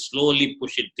end, and slowly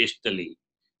push it distally.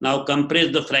 Now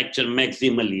compress the fracture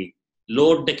maximally.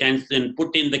 load the cancer and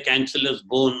put in the cancellous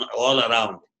bone all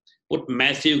around. Put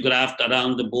massive graft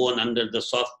around the bone under the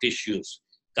soft tissues.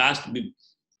 Cast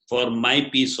for my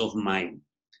peace of mind.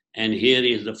 And here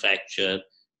is the fracture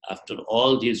after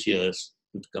all these years,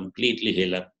 it completely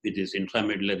healed up with this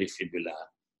intramedullary fibula,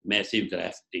 massive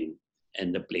grafting,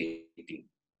 and the plating.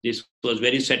 This was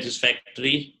very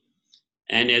satisfactory.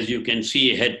 And as you can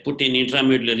see, had put in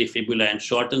intramedullary fibula and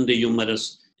shortened the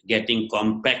humerus, getting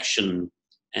compaction.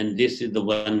 And this is the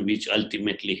one which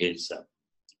ultimately heals up.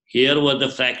 Here was the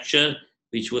fracture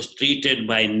which was treated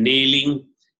by nailing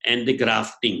and the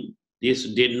grafting. This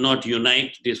did not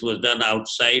unite. This was done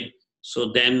outside.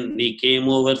 So then he came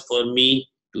over for me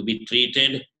to be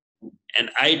treated. And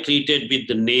I treated with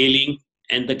the nailing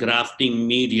and the grafting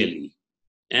medially.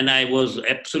 And I was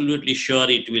absolutely sure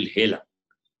it will heal up.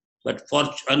 But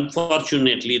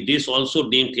unfortunately, this also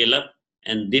didn't heal up.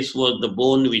 And this was the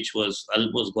bone which was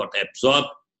almost got absorbed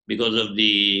because of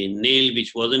the nail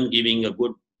which wasn't giving a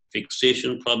good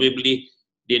fixation, probably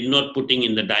did not putting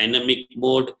in the dynamic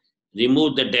mode,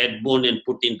 removed the dead bone and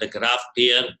put in the graft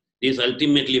here. This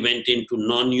ultimately went into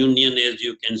non-union. As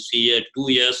you can see here,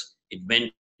 2 years, it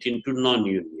went into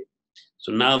non-union.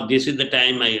 So now this is the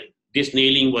time this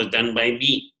nailing was done by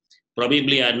me.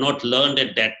 Probably I had not learned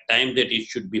at that time that it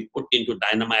should be put into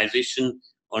dynamization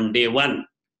on day 1.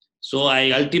 So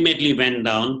I ultimately went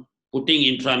down, putting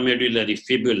intramedullary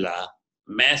fibula,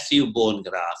 massive bone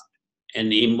graft,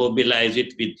 and immobilize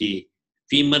it with the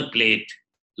femur plate.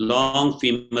 Long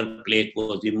femur plate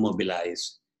was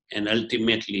immobilized. And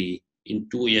ultimately, in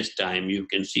 2 years' time, you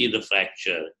can see the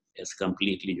fracture is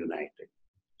completely united.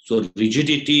 So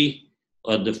rigidity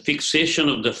or the fixation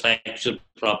of the fracture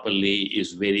properly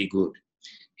is very good.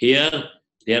 Here,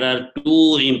 there are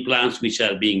 2 implants which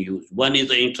are being used. One is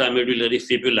the intramedullary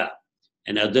fibula,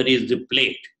 and other is the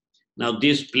plate. Now,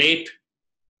 this plate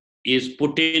is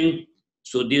put in,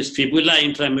 so this fibula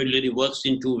intramedullary works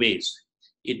in 2 ways.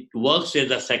 It works as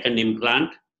a second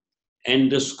implant,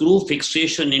 and the screw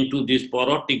fixation into this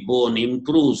porotic bone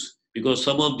improves because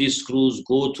some of these screws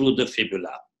go through the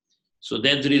fibula. So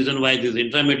that's the reason why this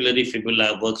intramedullary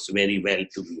fibula works very well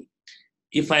to me.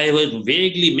 If I would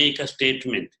vaguely make a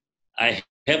statement, I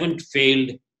haven't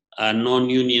failed a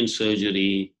non-union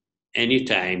surgery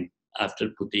anytime after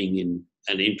putting in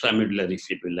an intramedullary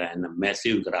fibula and a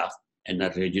massive graft and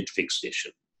a rigid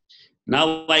fixation.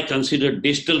 Now I consider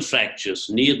distal fractures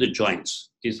near the joints.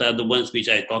 These are the ones which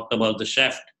I talked about, the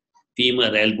shaft,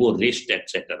 femur, elbow, wrist,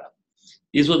 etc.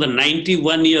 This was a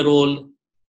 91-year-old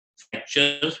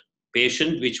fracture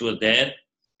patient which was there,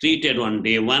 treated on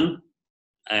day 1.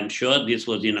 I'm sure this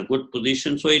was in a good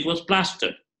position, so it was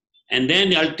plastered. And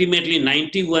then ultimately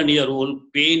 91-year-old,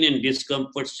 pain and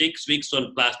discomfort, 6 weeks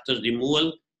on plaster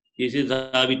removal. This is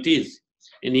how it is.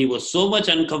 And he was so much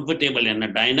uncomfortable and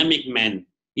a dynamic man,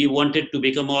 he wanted to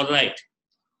become all right.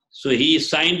 So he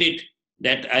signed it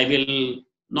that I will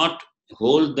not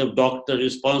hold the doctor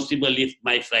responsible if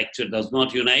my fracture does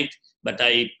not unite, but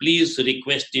I please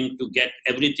request him to get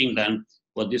everything done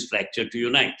for this fracture to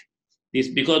unite. This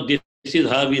because this is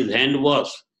how his hand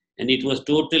was, and it was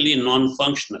totally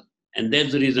non-functional. And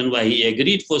that's the reason why he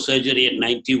agreed for surgery at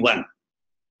 91.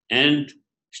 And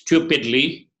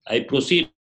stupidly, I proceeded.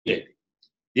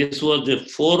 This was the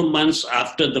 4 months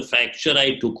after the fracture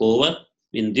I took over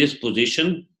in this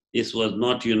position. This was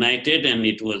not united and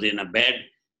it was in a bed.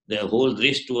 The whole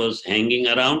wrist was hanging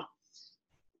around.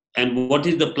 And what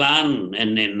is the plan?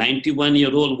 And a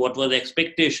 91-year-old, what was the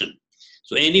expectation?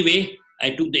 So anyway, I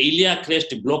took the iliac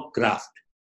crest block graft.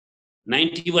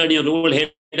 91-year-old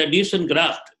had a decent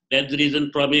graft. That's the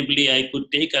reason probably I could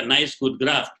take a nice, good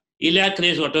graft. Iliac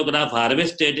crest autograft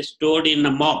harvested, stored in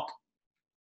a mop.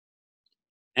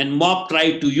 And mop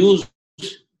tried to use,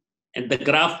 and the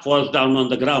graft falls down on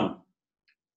the ground.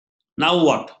 Now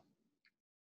what?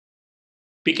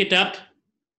 Pick it up,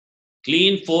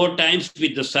 clean 4 times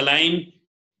with the saline,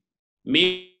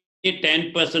 make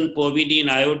 10% povidone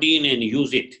iodine and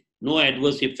use it. No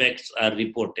adverse effects are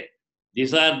reported.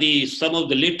 These are some of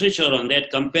the literature on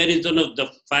that, comparison of the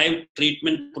 5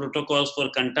 treatment protocols for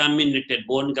contaminated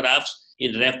bone grafts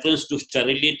in reference to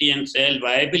sterility and cell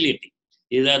viability.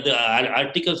 These are the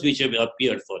articles which have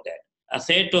appeared for that. A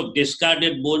set of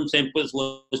discarded bone samples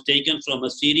was taken from a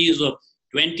series of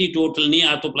 20 total knee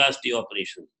arthroplasty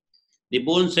operations. The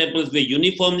bone samples were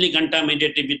uniformly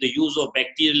contaminated with the use of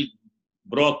bacterial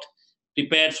broth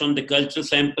prepared from the culture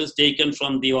samples taken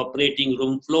from the operating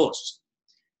room floors.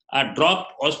 A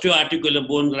dropped osteoarticular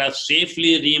bone graft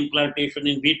safely reimplantation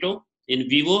in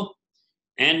vivo,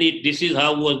 and this is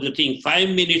how was the thing. 5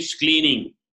 minutes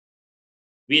cleaning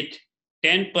with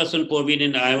 10%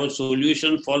 povidone iodide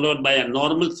solution followed by a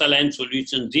normal saline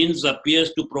solution. ZINS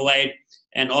appears to provide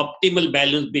an optimal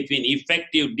balance between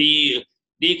effective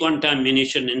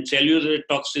decontamination and cellular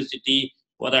toxicity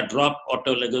for a drop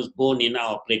autologous bone in an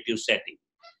operative setting.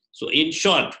 So in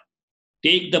short,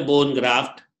 take the bone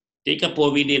graft, take a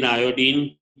povidone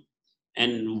iodine,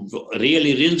 and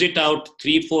really rinse it out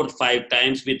 3, 4, 5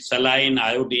 times with saline,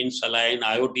 iodine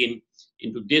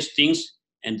into these things,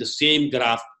 and the same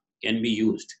graft can be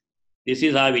used. This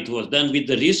is how it was done. With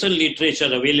the recent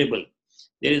literature available,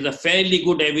 there is a fairly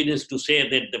good evidence to say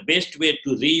that the best way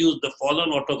to reuse the fallen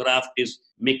autograft is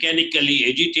mechanically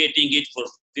agitating it for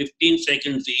 15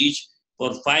 seconds each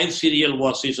for 5 serial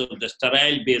washes of the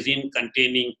sterile basin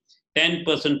containing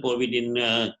 10%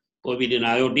 povidone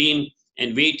iodine,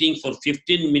 and waiting for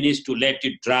 15 minutes to let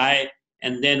it dry,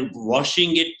 and then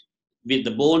washing it with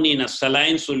the bone in a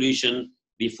saline solution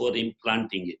before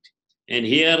implanting it. And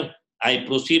here I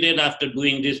proceeded after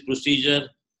doing this procedure.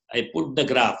 I put the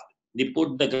graft. They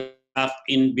put the graft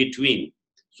in between.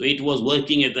 So it was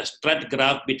working as a strut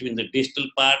graft between the distal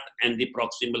part and the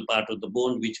proximal part of the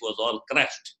bone, which was all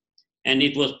crushed. And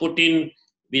it was put in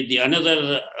with the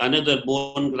another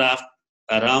bone graft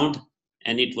around,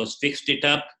 and it was fixed it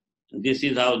up. This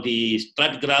is how the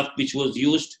strut graft which was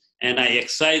used, and I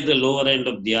excised the lower end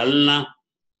of the ulna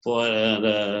for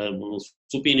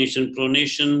supination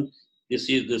pronation. This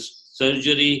is the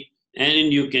surgery,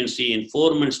 and you can see in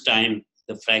 4 months' time,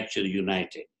 the fracture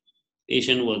united.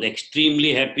 Patient was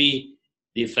extremely happy.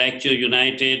 The fracture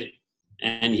united,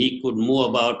 and he could move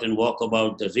about and walk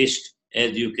about the wrist,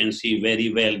 as you can see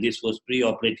very well. This was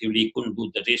pre-operatively, he couldn't do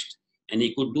the wrist, and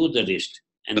he could do the wrist.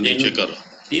 And then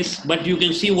this, but you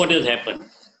can see what has happened.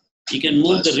 He can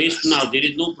move the wrist now. There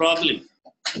is no problem.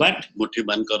 But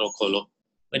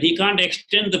he can't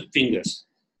extend the fingers.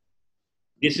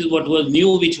 This is what was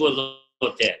new, which was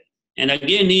there. And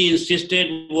again, he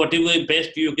insisted, whatever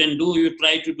best you can do, you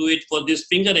try to do it for this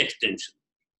finger extension.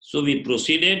 So we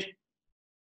proceeded,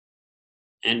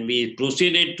 and we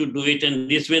proceeded to do it, and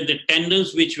these were the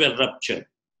tendons which were ruptured.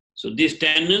 So these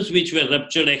tendons which were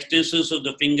ruptured, extensions of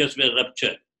the fingers were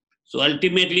ruptured. So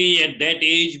ultimately, at that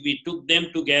age, we took them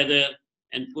together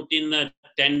and put in a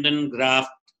tendon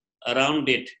graft around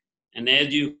it. And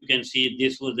as you can see,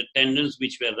 this was the tendons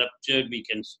which were ruptured. We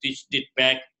can stitch it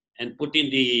back and put in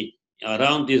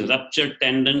around these ruptured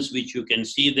tendons, which you can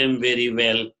see them very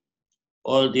well.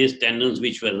 All these tendons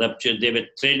which were ruptured, they were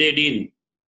threaded in.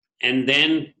 And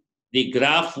then the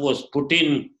graft was put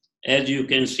in, as you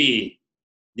can see.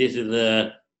 This is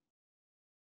a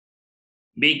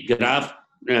big graft,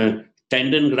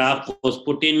 tendon graft was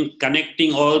put in,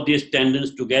 connecting all these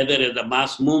tendons together as a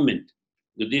mass movement.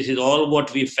 So this is all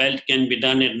what we felt can be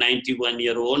done at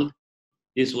 91-year-old.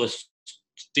 This was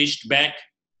stitched back.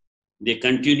 The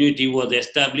continuity was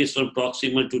established from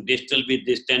proximal to distal with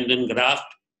this tendon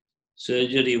graft.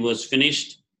 Surgery was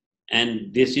finished,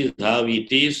 and this is how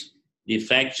it is. The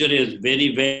fracture is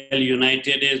very well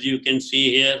united, as you can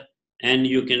see here. And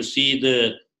you can see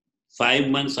the 5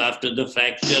 months after the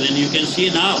fracture, and you can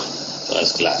see now,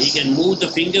 first class, he can move the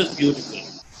fingers beautifully.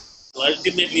 So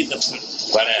ultimately, the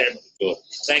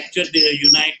fracture they are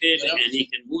united, and he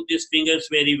can move his fingers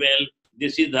very well.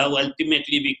 This is how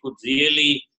ultimately we could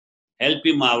really help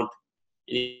him out.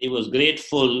 He was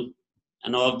grateful,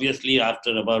 and obviously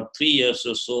after about 3 years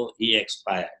or so, he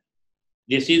expired.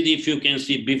 This is, if you can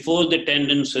see, before the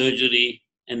tendon surgery,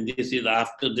 and this is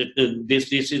after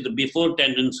this is the before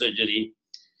tendon surgery,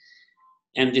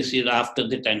 and this is after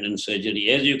the tendon surgery.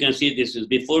 As you can see, this is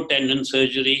before tendon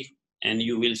surgery, and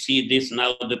you will see this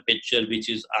now, the picture, which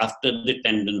is after the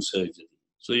tendon surgery.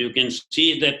 So you can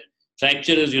see that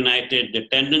fracture is united, the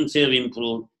tendons have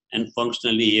improved, and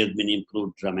functionally he has been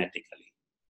improved dramatically.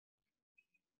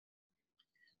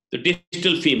 The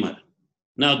distal femur.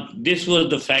 Now, this was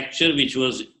the fracture which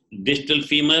was distal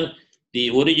femur. The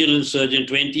original surgeon,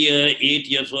 28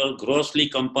 years old, grossly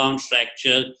compound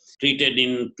fracture, treated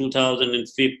in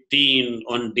 2015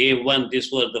 on day 1. This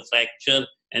was the fracture,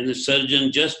 and the surgeon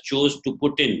just chose to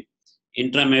put in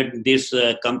these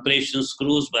compression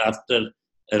screws after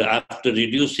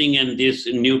reducing and this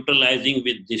neutralizing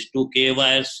with these 2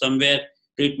 K-wires somewhere,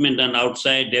 treatment on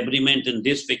outside, debridement and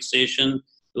this fixation.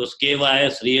 Those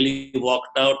K-wires really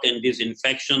walked out and this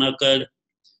infection occurred.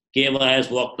 K-wires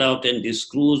walked out and the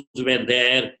screws were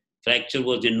there. Fracture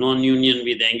was in non-union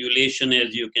with angulation,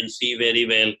 as you can see very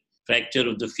well. Fracture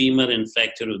of the femur and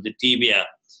fracture of the tibia.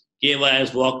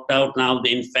 K-wires walked out. Now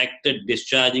the infected,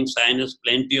 discharging sinus,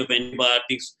 plenty of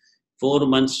antibiotics. 4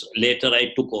 months later,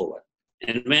 I took over.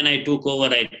 And when I took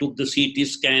over, I took the CT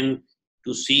scan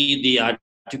to see the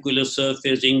articular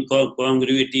surface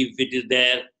incongruity if it is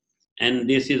there. And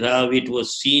this is how it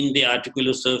was seen. The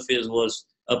articular surface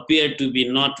appeared to be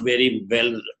not very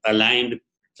well aligned.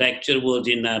 Fracture was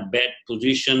in a bad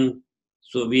position.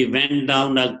 So we went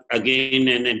down again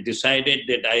and decided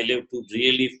that I have to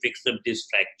really fix up this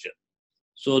fracture.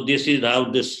 So this is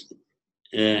how this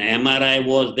MRI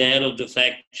was there of the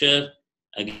fracture.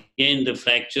 Again, the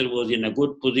fracture was in a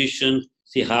good position.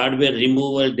 See, hardware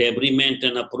removal, debridement,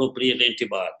 and appropriate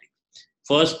antibiotic.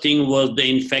 First thing was the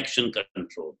infection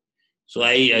control. So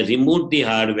I removed the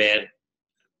hardware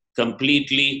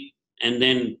completely and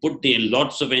then put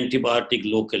lots of antibiotic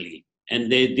locally.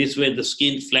 And these were the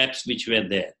skin flaps which were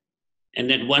there. And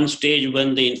at one stage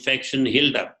when the infection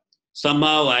healed up,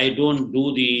 somehow I don't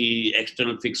do the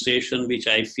external fixation, which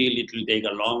I feel it will take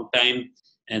a long time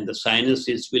and the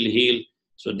sinuses will heal.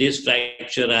 So this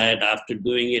fracture I had, after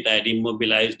doing it, I had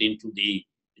immobilized into the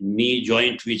knee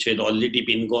joint, which had already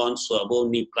been gone. So above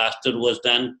knee plaster was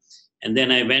done. And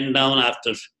then I went down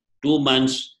after 2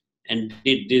 months and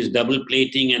did this double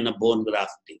plating and a bone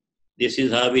grafting. This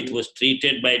is how it was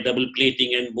treated by double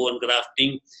plating and bone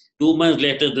grafting. 2 months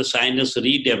later, the sinus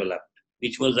redeveloped,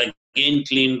 which was again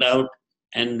cleaned out.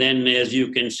 And then, as you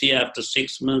can see, after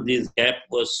 6 months, this gap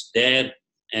was there.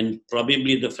 And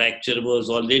probably the fracture was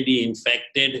already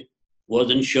infected.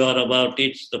 Wasn't sure about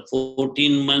it. The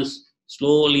 14 months,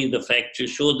 slowly the fracture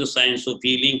showed the signs of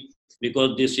healing,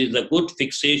 because this is a good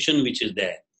fixation which is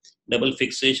there. Double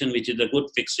fixation, which is a good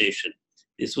fixation.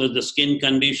 This was the skin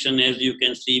condition, as you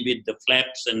can see, with the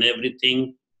flaps and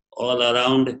everything all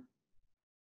around.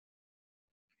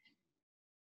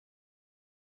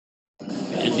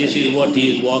 And this is what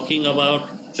he is walking about,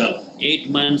 8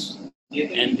 months,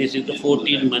 and this is the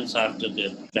 14 months after the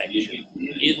fracture.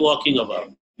 He is walking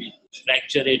about.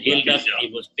 Fracture had healed up,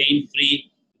 he was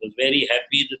pain-free, he was very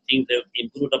happy, the things have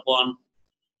improved upon.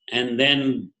 And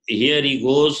then here he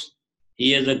goes.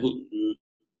 He has a good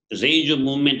range of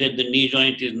movement at the knee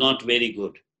joint is not very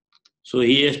good. So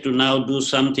he has to now do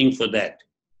something for that.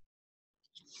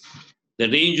 The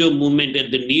range of movement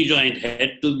at the knee joint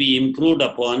had to be improved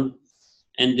upon,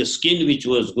 and the skin, which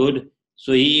was good.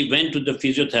 So he went to the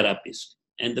physiotherapist,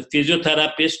 and the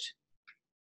physiotherapist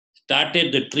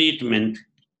started the treatment,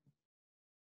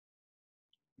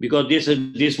 because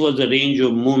this was the range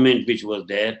of movement which was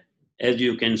there, as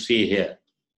you can see here.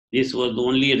 This was the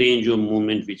only range of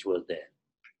movement which was there.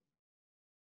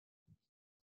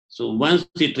 So once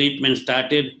the treatment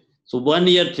started, so 1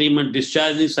 year, 3 months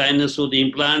discharging sinus, so the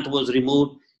implant was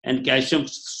removed and calcium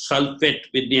sulfate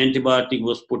with the antibiotic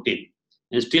was put in.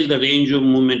 And still the range of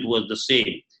movement was the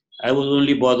same. I was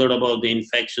only bothered about the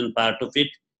infection part of it.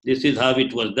 This is how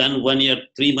it was done 1 year,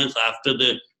 3 months after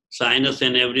the sinus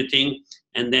and everything.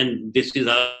 And then this is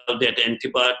how that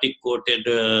antibiotic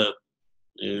coated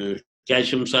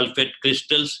calcium sulfate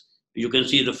crystals. You can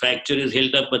see the fracture is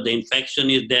held up, but the infection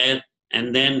is there.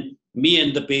 And then me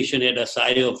and the patient had a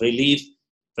sigh of relief.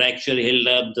 Fracture held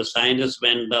up, the sinus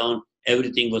went down,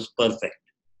 everything was perfect.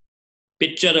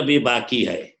 Picture abhi baki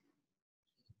hai.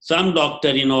 Some doctor,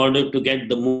 in order to get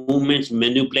the movements,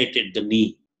 manipulated the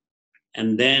knee.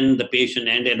 And then the patient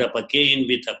ended up again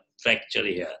with a fracture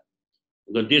here.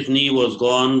 Because this knee was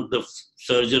gone, the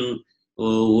surgeon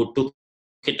who took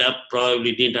it up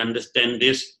probably didn't understand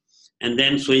this. And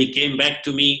then so he came back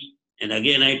to me, and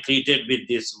again I treated with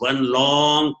this one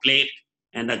long plate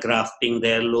and a grafting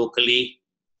there locally.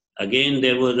 Again,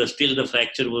 there was still the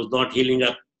fracture was not healing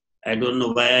up. I don't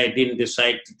know why I didn't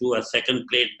decide to do a second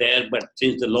plate there, but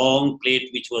since the long plate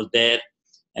which was there,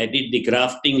 I did the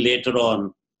grafting later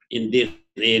on in this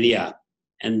area.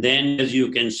 And then, as you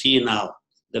can see now,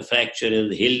 the fracture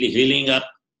is healing up.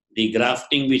 The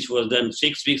grafting which was done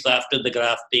 6 weeks after the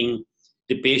grafting,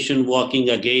 the patient walking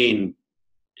again.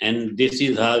 And this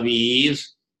is how he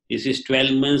is. This is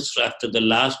 12 months after the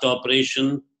last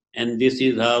operation. And this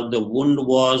is how the wound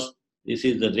was. This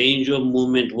is the range of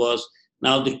movement was.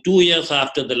 Now the 2 years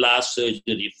after the last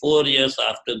surgery, 4 years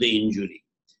after the injury,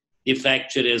 the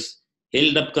fracture is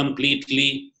healed up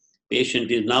completely. Patient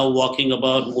is now walking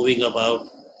about, moving about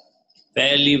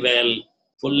fairly well,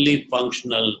 fully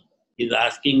functional. He's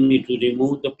asking me to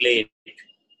remove the plate.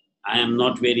 I am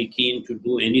not very keen to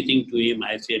do anything to him.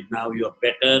 I said, now you're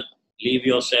better, leave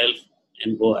yourself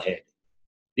and go ahead.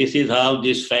 This is how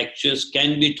these fractures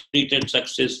can be treated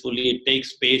successfully. It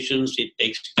takes patience, it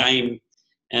takes time.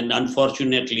 And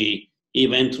unfortunately, he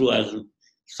went through a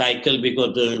cycle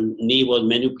because the knee was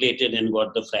manipulated and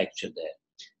got the fracture there.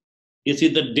 This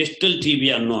is the distal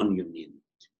tibia non-union.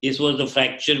 This was the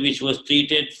fracture which was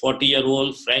treated,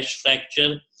 40-year-old fresh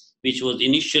fracture, which was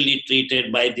initially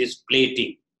treated by this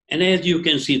plating. And as you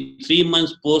can see, 3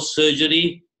 months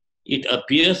post-surgery, it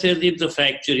appears as if the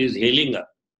fracture is healing up,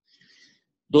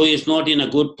 though it's not in a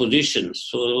good position.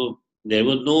 So there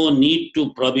was no need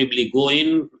to probably go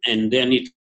in, and then it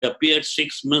appeared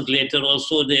 6 months later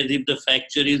also as if the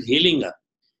fracture is healing up.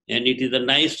 And it is a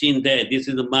nice scene there. This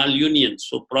is a malunion.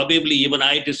 So probably even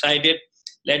I decided,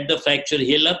 let the fracture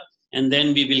heal up, and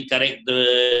then we will correct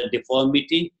the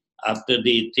deformity after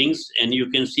the things. And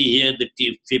you can see here the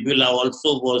fibula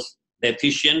also was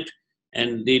deficient,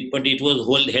 but it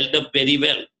was held up very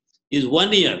well. Is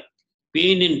 1 year,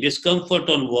 pain and discomfort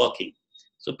on walking.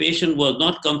 So patient was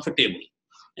not comfortable.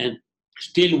 And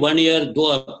still 1 year,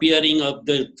 though appearing of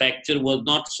the fracture was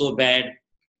not so bad.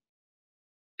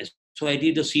 So I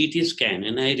did a CT scan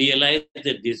and I realized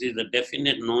that this is a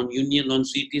definite non-union on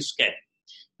CT scan.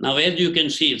 Now, as you can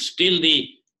see, still the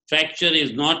fracture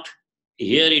is not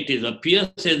here. It appears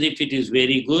as if it is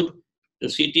very good. The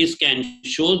CT scan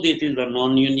shows it is a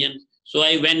non-union. So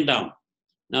I went down.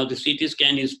 Now the CT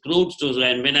scan is proved. So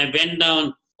when I went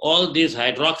down, all this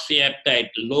hydroxyapatite,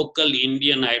 local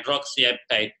Indian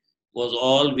hydroxyapatite, was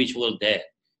all which was there.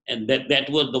 And that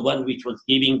was the one which was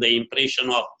giving the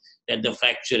impression of that the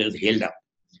fracture is healed up.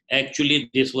 Actually,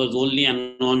 this was only a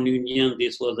non-union.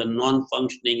 This was a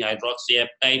non-functioning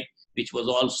hydroxyapatite, which was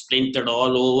all splintered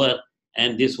all over.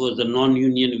 And this was the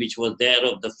non-union which was there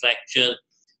of the fracture.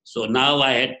 So now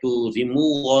I had to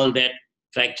remove all that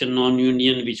fracture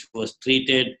non-union, which was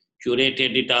treated,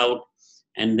 curated it out.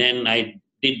 And then I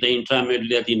did the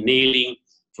intramedullary nailing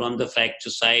from the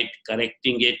fracture site,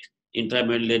 correcting it.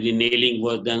 Intramedullary nailing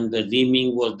was done. The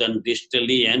reaming was done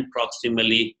distally and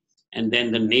proximally. And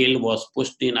then the nail was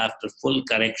pushed in after full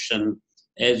correction.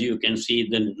 As you can see,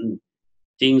 the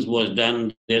things was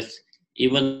done.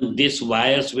 Even these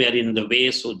wires were in the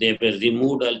way, so they were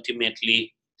removed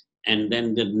ultimately. And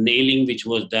then the nailing which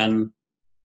was done.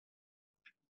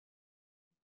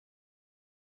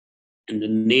 And the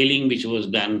nailing which was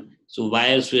done, so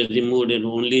wires were removed and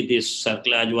only this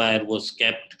circlage wire was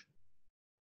kept.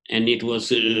 And it was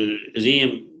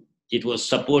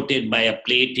supported by a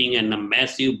plating and a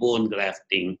massive bone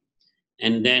grafting.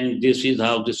 And then this is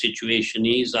how the situation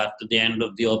is after the end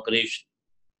of the operation.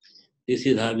 This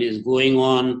is how it is going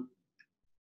on.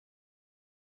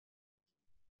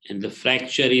 And the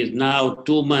fracture is now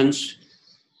 2 months.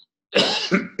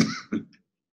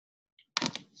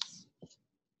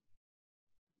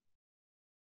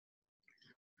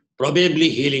 Probably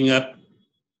healing up.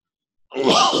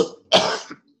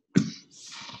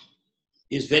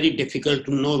 It's very difficult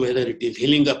to know whether it is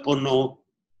healing up or no.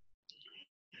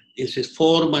 This is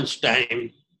 4 months'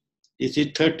 time. This is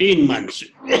 13 months.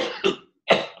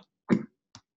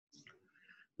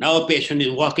 Now a patient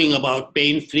is walking about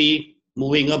pain-free,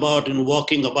 moving about and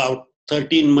walking about.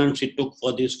 13 months it took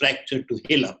for this fracture to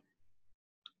heal up.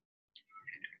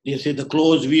 This is the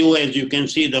close view. As you can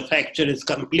see, the fracture is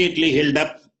completely healed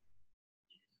up.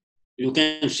 You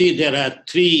can see there are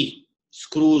 3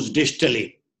 screws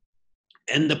distally,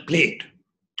 and the plate,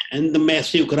 and the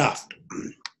massive graft.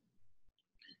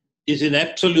 This is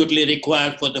absolutely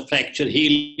required for the fracture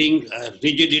healing,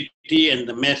 rigidity, and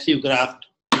the massive graft.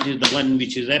 This is the one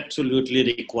which is absolutely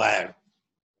required.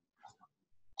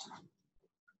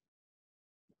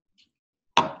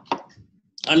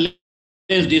 Unless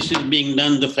this is being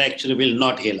done, the fracture will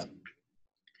not heal up.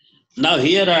 Now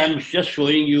here I am just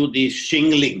showing you the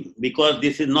shingling, because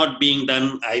this is not being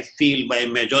done, I feel, by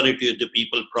majority of the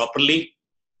people properly.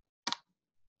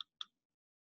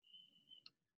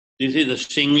 This is the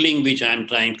shingling which I am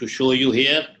trying to show you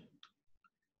here.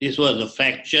 This was a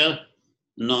fracture,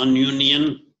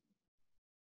 non-union.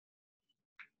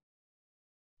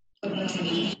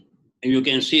 You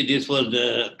can see this was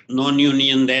the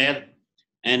non-union there,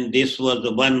 and this was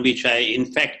the one which I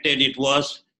infected it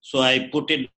was. So I put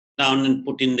it down and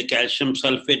put in the calcium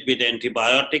sulfate with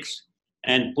antibiotics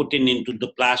and put it into the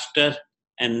plaster.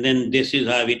 And then this is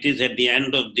how it is at the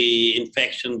end of the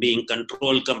infection being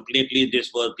controlled completely.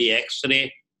 This was the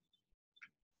X-ray.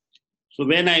 So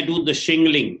when I do the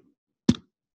shingling,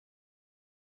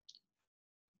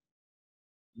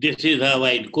 this is how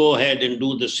I go ahead and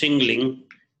do the shingling.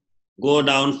 Go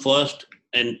down first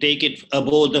and take it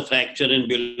above the fracture and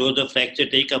below the fracture,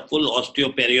 take a full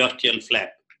osteoperiosteal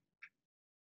flap.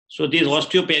 So this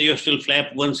osteoperiosteal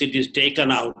flap, once it is taken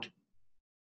out,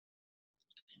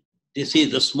 this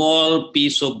is the small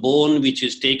piece of bone which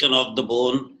is taken off the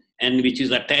bone and which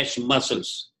is attached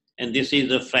muscles. And this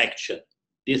is a fracture.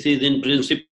 This is in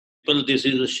principle, this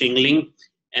is a shingling,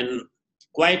 and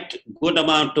quite good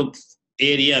amount of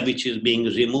area which is being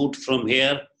removed from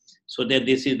here, so that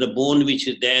this is the bone which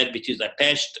is there, which is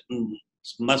attached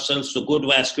muscles, so good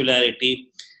vascularity.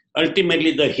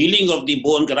 Ultimately, the healing of the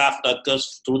bone graft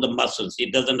occurs through the muscles.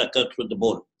 It doesn't occur through the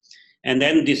bone. And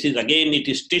then this is again, it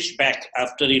is stitched back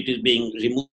after it is being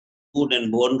removed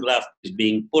and bone graft is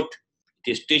being put.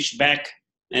 It is stitched back.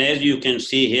 And as you can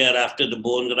see here, after the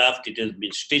bone graft, it has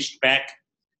been stitched back.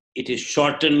 It is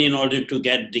shortened in order to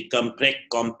get the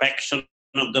compaction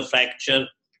of the fracture.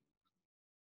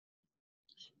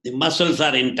 The muscles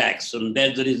are intact, so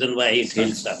that's the reason why it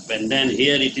heals up. And then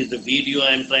here it is the video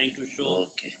I'm trying to show.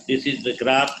 Okay. This is the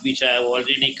graft which I have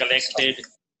already collected.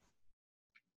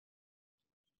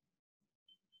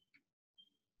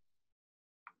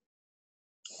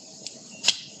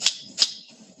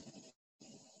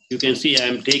 You can see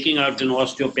I'm taking out an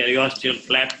osteoperiosteal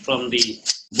flap from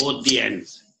both the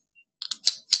ends.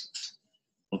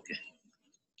 Okay.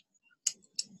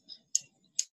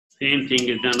 Same thing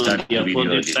is done on That the video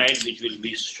opposite again. side, which will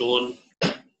be shown.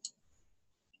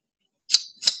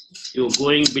 You're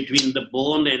going between the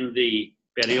bone and the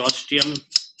periosteum,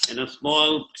 and a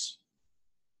small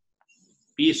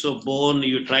piece of bone,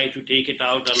 you try to take it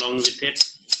out along with it.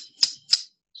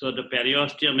 So the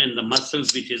periosteum and the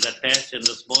muscles which is attached, and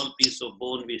the small piece of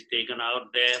bone is taken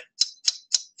out there.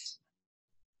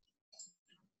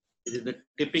 It is the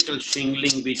typical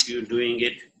shingling which you're doing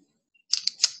it.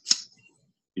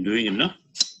 You're doing it, no?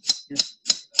 Yes.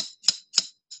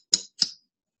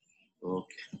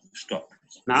 Okay. Stop.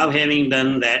 Now having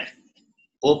done that,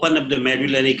 open up the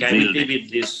medullary cavity with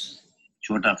this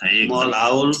Chota tha, ek small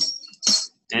owl,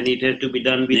 and it has to be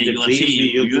done with the drill.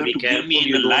 You have to be careful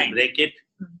you don't break it,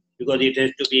 because it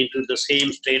has to be into the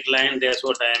same straight line. That's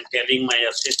what I am telling my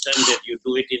assistant, that you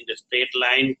do it in the straight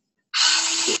line.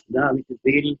 Now with the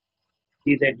drill,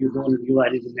 see that you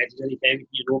are in the medullary cavity,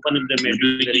 you open up the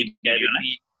medullary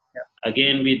cavity.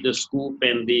 Again with the scoop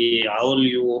and the owl,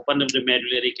 you open up the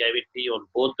medullary cavity on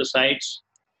both the sides.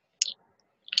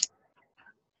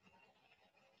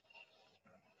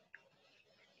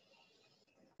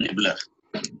 Nibbler.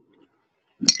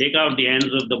 Take out the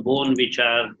ends of the bone which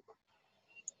are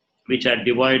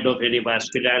devoid of any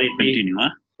vascularity. Continue, huh?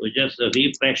 So just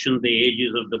repression the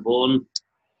edges of the bone.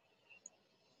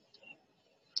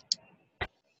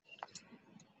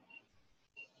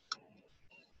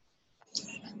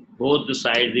 Both the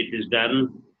sides it is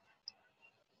done.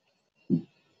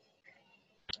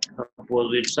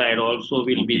 Opposite side also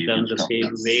will be done the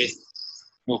same way.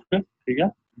 Okay. Yeah.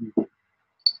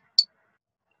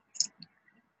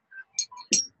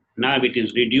 Now it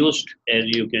is reduced, as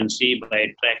you can see, by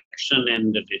traction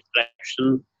and the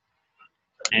distraction,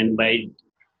 and by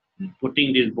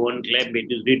putting this bone clamp, it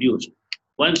is reduced.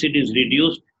 Once it is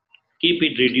reduced, keep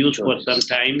it reduced for some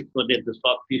time so that the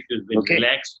soft tissues will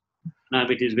relax. Now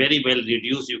it is very well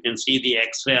reduced. You can see the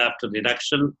X-ray after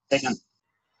reduction.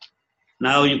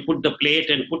 Now you put the plate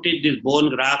and put this bone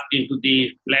graft into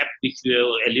the flap which you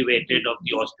have elevated of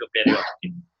the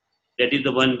osteoperiosteum. That is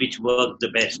the one which works the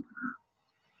best.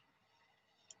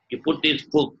 You put this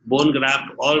bone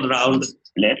graft all round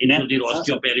into the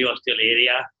osteoperiosteal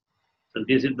area. So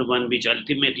this is the one which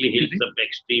ultimately heals up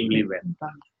extremely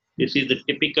well. This is the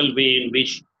typical way in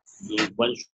which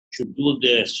one should do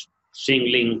the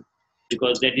shingling,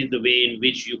 because that is the way in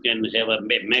which you can have a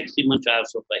maximum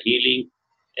chance of a healing.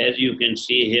 As you can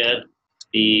see here,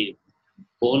 the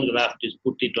bone graft is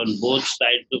put it on both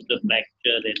sides of the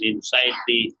fracture and inside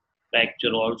the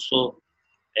fracture also.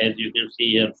 As you can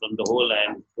see here from the hole, I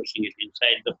am pushing it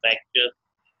inside the fracture.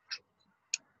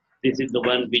 This is the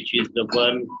one which is a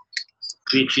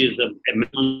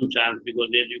minimum chance, because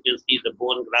as you can see, the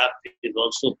bone graft is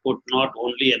also put not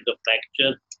only at the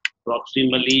fracture,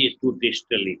 proximally to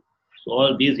distally. So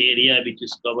all this area which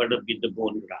is covered up with the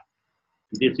bone graft.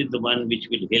 This is the one which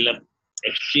will heal up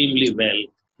extremely well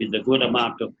with a good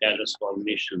amount of callus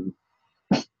formation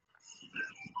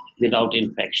without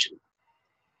infection.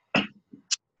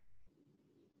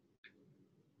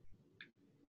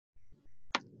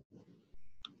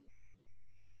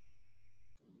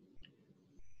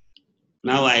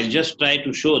 Now I'll just try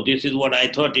to show, this is what I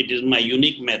thought, it is my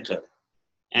unique method.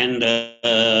 And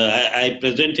I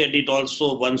presented it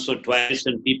also once or twice,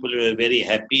 and people were very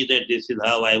happy that this is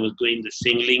how I was doing the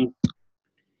shingling.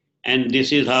 And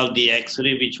this is how the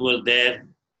X-ray which was there.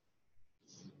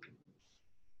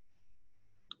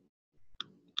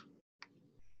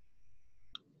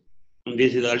 And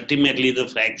this is ultimately the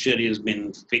fracture has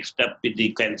been fixed up with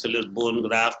the cancellous bone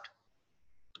graft.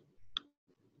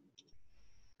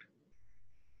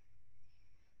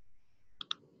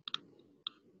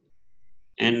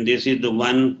 And this is the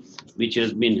one which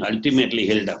has been ultimately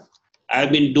held up.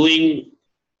 I've been doing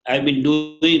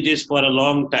this for a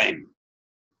long time.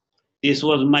 This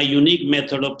was my unique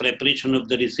method of preparation of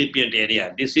the recipient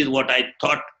area. This is what I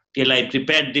thought till I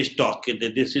prepared this talk,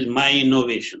 that this is my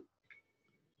innovation.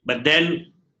 But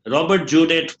then Robert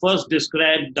Judet first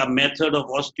described the method of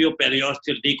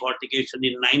osteoperiosteal decortication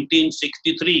in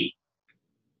 1963.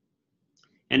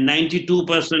 And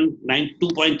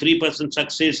 92.3%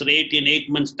 success rate in 8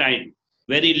 months' time.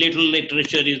 Very little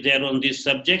literature is there on this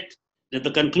subject. That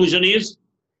the conclusion is,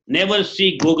 never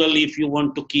see Google if you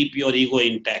want to keep your ego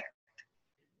intact.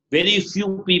 Very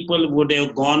few people would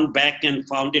have gone back and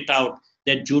found it out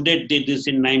that Judet did this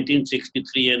in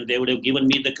 1963, and they would have given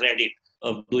me the credit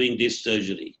of doing this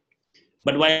surgery.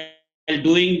 But while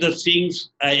doing the things,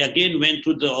 I again went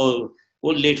through the whole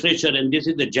literature, and this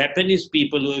is the Japanese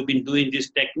people who have been doing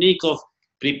this technique of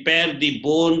prepare the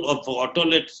bone of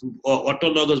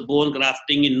autologous bone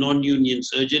grafting in non-union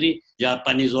surgery.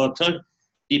 Japanese author.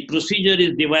 The procedure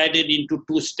is divided into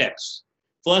 2 steps.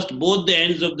 First, both the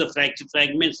ends of the fracture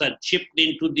fragments are chipped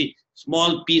into the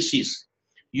small pieces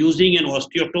using an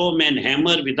osteotome and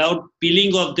hammer without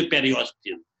peeling off the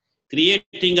periosteum,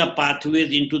 creating a pathway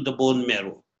into the bone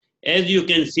marrow. As you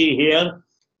can see here,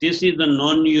 this is the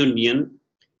non-union,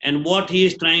 and what he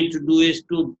is trying to do is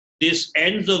to these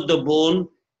ends of the bone,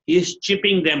 he is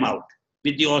chipping them out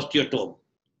with the osteotome.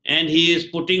 And he is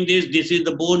putting this is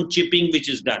the bone chipping which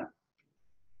is done.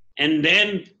 And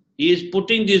then he is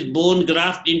putting this bone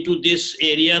graft into this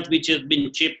area which has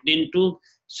been chipped into.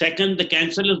 Second, the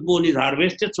cancellous bone is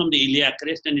harvested from the iliac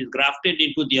crest and is grafted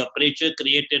into the aperture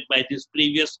created by this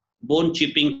previous bone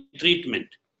chipping treatment.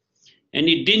 And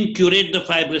it didn't curate the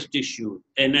fibrous tissue.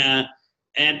 And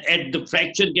at the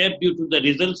fracture gap, due to the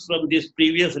results from this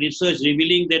previous research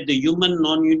revealing that the human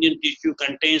non-union tissue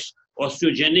contains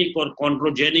osteogenic or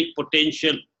chondrogenic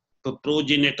potential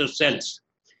progenitor cells.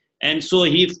 And so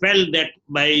he felt that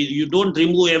by you don't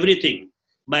remove everything,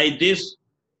 by this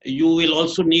you will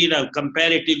also need a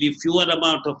comparatively fewer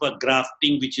amount of a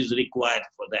grafting which is required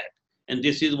for that. And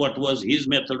this is what was his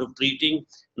method of treating.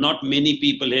 Not many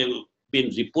people have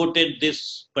been reported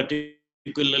this,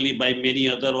 particularly by many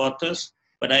other authors,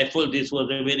 but I felt this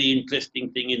was a very interesting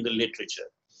thing in the literature.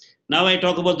 Now I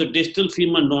talk about the distal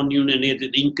femur non-union.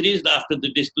 It increased after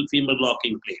the distal femur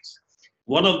locking plates.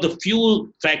 One of the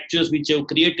few fractures which have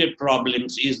created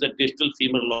problems is the distal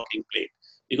femur locking plate,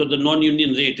 because the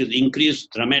non-union rate is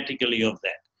increased dramatically of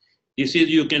that. This is,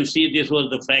 you can see, this was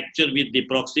the fracture with the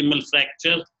proximal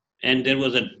fracture, and there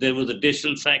was a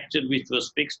distal fracture which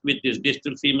was fixed with this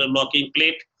distal femur locking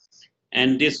plate,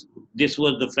 and this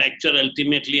was the fracture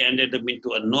ultimately ended up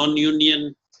into a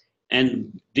non-union,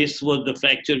 and this was the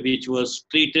fracture which was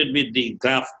treated with the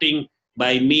grafting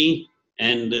by me.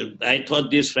 And I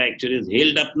thought this fracture is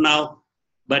healed up now,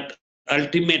 but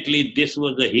ultimately this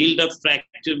was the healed up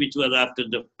fracture which was after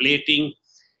the plating.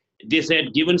 This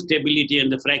had given stability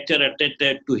and the fracture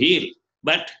attempted to heal,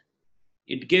 but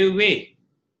it gave way.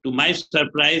 To my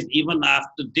surprise, even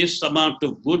after this amount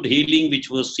of good healing which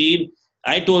was seen,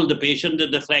 I told the patient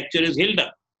that the fracture is healed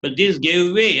up, but this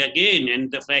gave way again,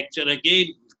 and the fracture again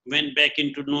went back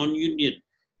into non-union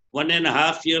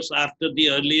 1.5 years after the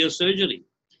earlier surgery.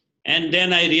 And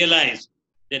then I realized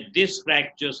that these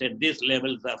fractures at these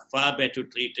levels are far better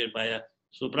treated by a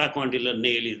supracondylar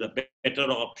nail is a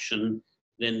better option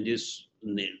than this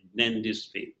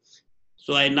way.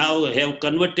 So I now have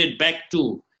converted back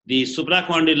to the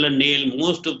supracondylar nail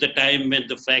most of the time when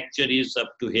the fracture is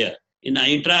up to here. In an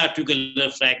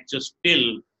intra-articular fracture,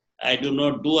 still I do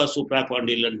not do a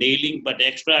supracondylar nailing, but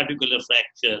extra-articular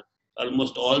fracture,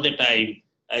 almost all the time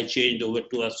I changed over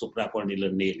to a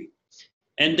supracondylar nailing.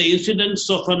 And the incidence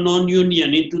of a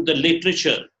non-union into the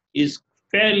literature is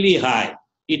fairly high.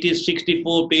 It is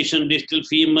 64 patient distal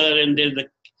femur, and there's the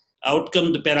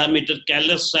outcome, the parameter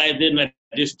callus size and a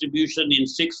distribution in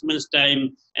 6 months'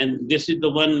 time. And this is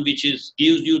the one which gives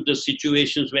you the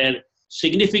situations where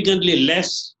significantly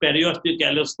less periosteal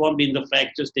callus formed in the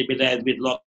fracture stabilized with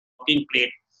locking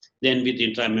plate than with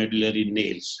intramedullary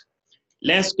nails.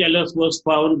 Less callus was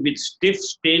found with stiff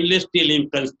stainless steel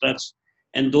constructs,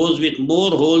 and those with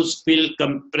more holes filled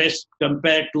compressed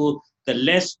compared to the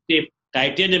less stiff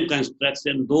titanium constructs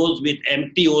and those with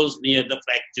empty holes near the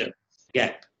fracture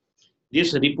gap.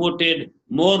 This reported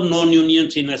more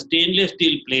non-unions in a stainless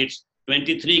steel plates,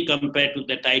 23 compared to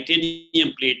the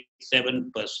titanium plate, 7%.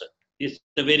 This is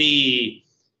a very,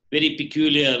 very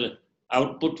peculiar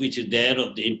output which is there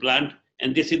of the implant.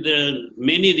 And this is the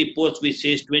many reports which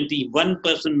says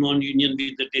 21% non-union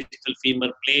with the distal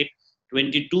femur plate,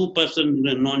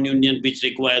 22% non-union which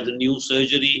requires a new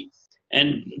surgery.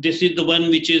 And this is the one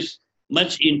which is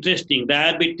much interesting.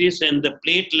 Diabetes and the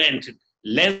plate length,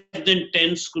 less than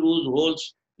 10 screws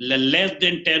holes less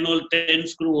than 10 or 10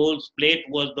 screw holes plate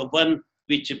was the one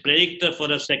which predicted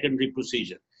for a secondary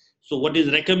procedure. So what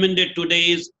is recommended today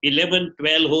is 11,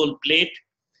 12 hole plate,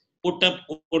 put up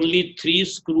only 3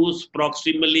 screws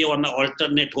proximally on an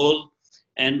alternate hole,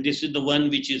 and this is the one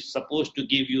which is supposed to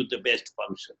give you the best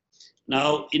function.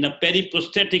 Now, in a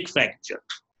periprosthetic fracture,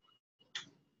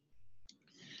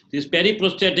 this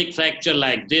periprosthetic fracture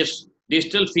like this,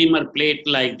 distal femur plate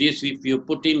like this, if you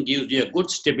put in, gives you a good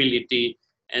stability,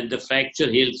 and the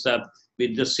fracture heals up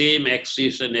with the same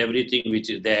axis and everything which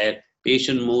is there.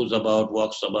 Patient moves about,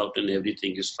 walks about, and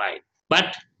everything is fine.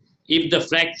 But if the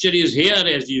fracture is here,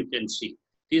 as you can see,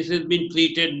 this has been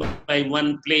treated by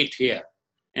one plate here.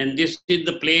 And this is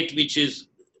the plate which is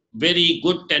very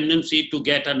good tendency to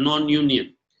get a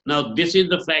non-union. Now, this is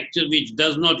the fracture which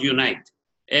does not unite.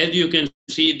 As you can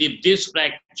see, this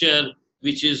fracture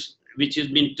which has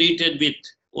been treated with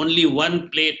only one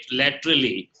plate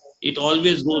laterally, it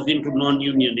always goes into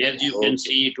non-union, as you can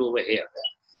see it over here.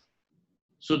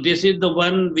 So this is the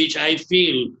one which I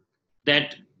feel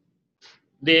that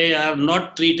they are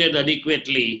not treated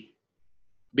adequately,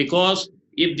 because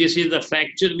if this is a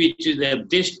fracture which is of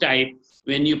this type,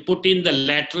 when you put in the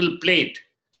lateral plate,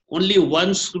 only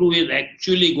one screw is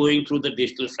actually going through the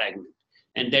distal fragment,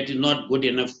 and that is not good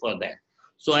enough for that.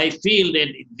 So I feel that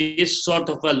this sort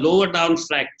of a lower down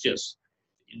fractures,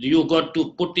 you got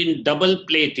to put in double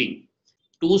plating,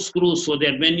 2 screws, so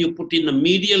that when you put in the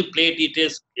medial plate, it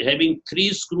is having 3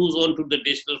 screws onto the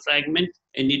distal fragment,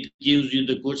 and it gives you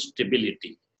the good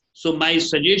stability. So my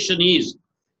suggestion is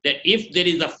that if there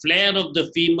is a flare of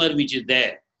the femur which is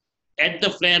there, at the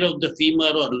flare of the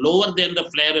femur or lower than the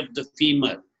flare of the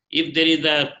femur, if there is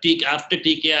a after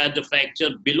TKR, the fracture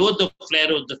below the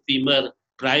flare of the femur,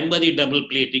 primary double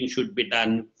plating should be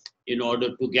done in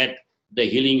order to get the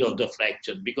healing of the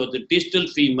fracture, because the distal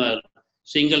femur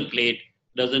single plate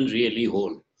doesn't really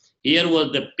hold. Here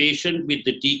was the patient with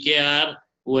the TKR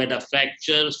who had a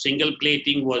fracture, single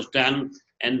plating was done,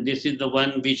 and this is the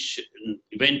one which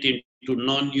went into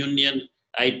non-union.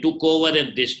 I took over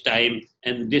at this time,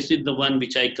 and this is the one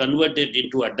which I converted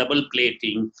into a double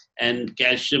plating, and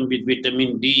calcium with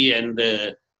vitamin D and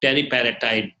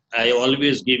teriparatide. I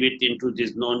always give it into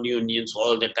these non-unions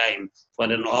all the time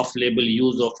for an off-label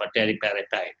use of a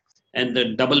teriparatide. And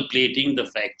the double plating, the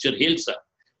fracture heals up.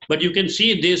 But you can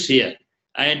see this here.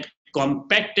 I had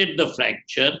compacted the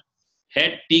fracture,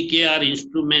 had TKR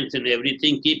instruments and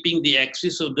everything, keeping the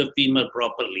axis of the femur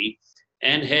properly,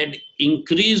 and had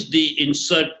increased the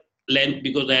insert length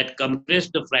because I had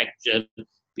compressed the fracture,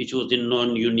 which was in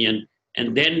non-union,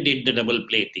 and then did the double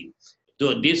plating.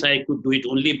 So this I could do it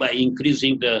only by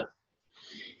increasing the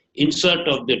insert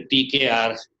of the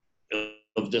TKR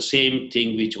of the same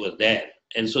thing which was there.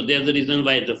 And so there's the reason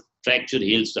why the fracture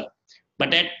heals up.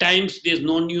 But at times there's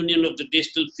non-union of the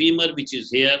distal femur, which is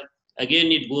here.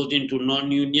 Again, it goes into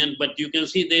non-union, but you can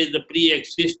see there is the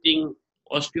pre-existing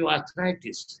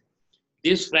osteoarthritis.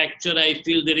 This fracture, I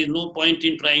feel there is no point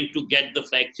in trying to get the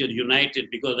fracture united,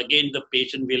 because again, the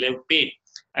patient will have pain.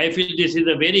 I feel this is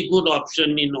a very good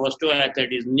option in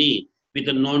osteoarthritis knee with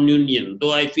a non-union,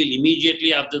 though I feel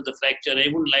immediately after the fracture, I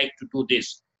would like to do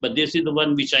this. But this is the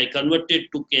one which I converted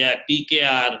to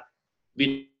TKR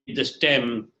with the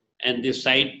stem and the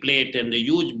side plate and the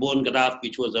huge bone graft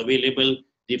which was available.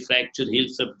 The fracture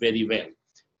heals up very well.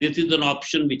 This is an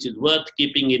option which is worth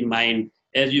keeping in mind.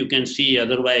 As you can see,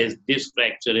 otherwise this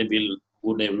fracture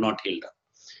would have not healed up.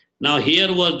 Now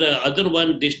here was the other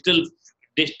one, distal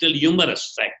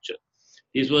humerus fracture.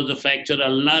 This was the fracture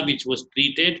ulna which was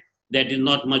treated. That is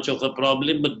not much of a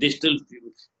problem, but this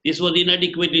was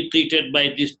inadequately treated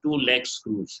by these 2 leg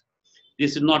screws.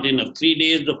 This is not enough. 3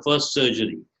 days, the first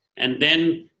surgery. And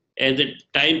then as the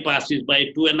time passes by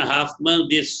 2.5 months,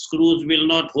 these screws will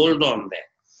not hold on there.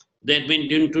 That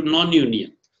went into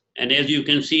non-union. And as you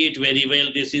can see it very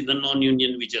well, this is the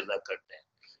non-union which has occurred there.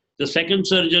 The second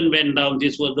surgeon went down.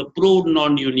 This was the proved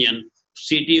non-union.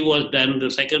 CT was done. The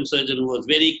second surgeon was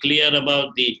very clear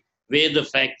about the way the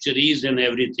fracture is and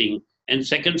everything. And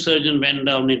second surgeon went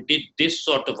down and did this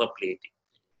sort of a plating.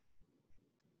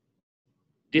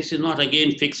 This is not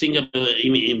again fixing up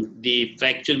the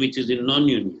fracture which is in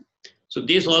non-union. So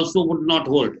this also would not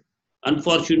hold.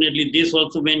 Unfortunately, this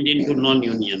also went into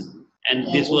non-union. And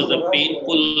this was a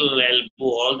painful elbow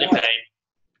all the time.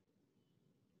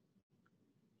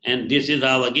 And this is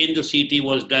how again the CT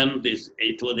was done.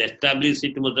 It was established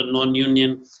it was a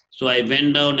non-union. So I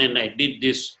went down and I did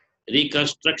this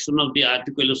reconstruction of the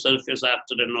articular surface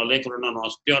after an olecranon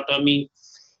osteotomy.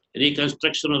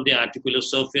 Reconstruction of the articular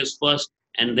surface first,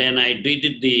 and then I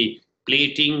did the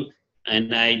plating,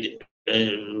 and I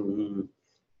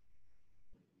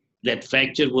that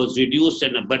fracture was reduced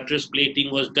and a buttress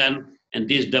plating was done. And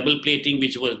this double plating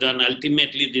which was done,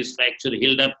 ultimately this fracture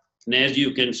healed up. And as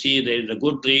you can see, there is a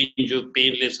good range of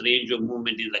painless range of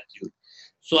movement is acute.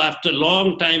 So after a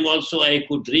long time also, I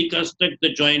could reconstruct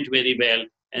the joint very well.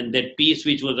 And that piece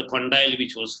which was a condyle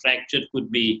which was fractured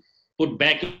could be put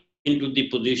back into the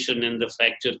position and the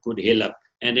fracture could heal up.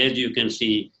 And as you can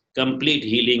see, complete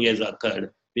healing has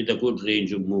occurred with a good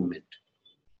range of movement.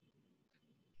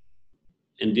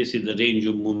 And this is the range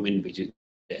of movement which is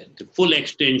there. The full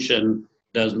extension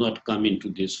does not come into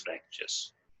these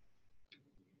fractures.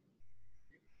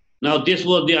 Now this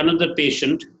was the another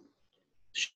patient,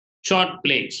 short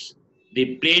plates.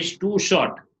 The plates too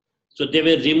short. So they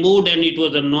were removed and it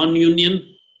was a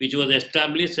non-union which was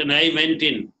established and I went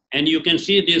in. And you can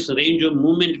see this range of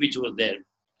movement which was there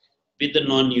with the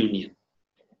non-union.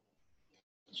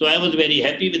 So I was very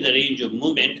happy with the range of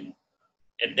movement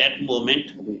at that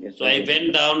moment. So I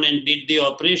went down and did the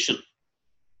operation.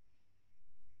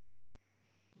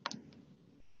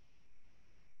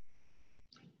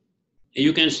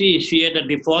 You can see she had a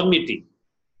deformity.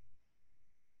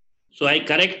 So I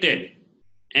corrected.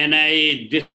 And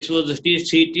this was a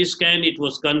CT scan. It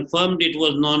was confirmed it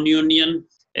was non-union.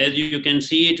 As you can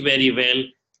see it very well.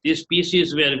 These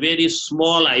pieces were very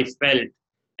small, I felt.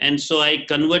 And so I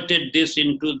converted this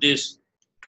into this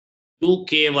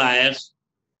 2K wires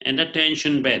and a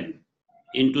tension band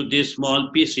into these small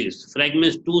pieces,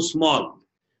 fragments too small.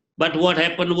 But what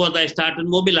happened was I started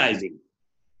mobilizing.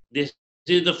 This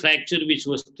is the fracture which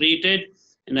was treated,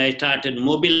 and I started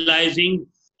mobilizing,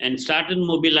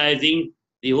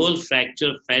 the whole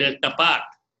fracture fell apart.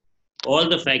 All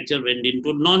the fracture went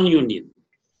into non-union.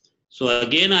 So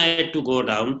again I had to go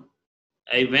down.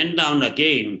 I went down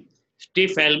again.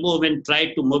 Stiff elbow when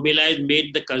tried to mobilize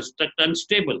made the construct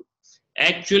unstable.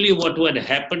 Actually what had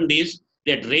happened is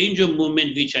that range of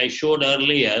movement which I showed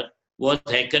earlier was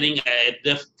occurring at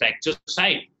the fracture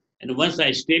site. And once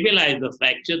I stabilized the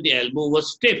fracture, the elbow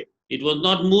was stiff. It was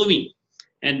not moving.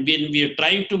 And when we are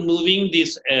trying to moving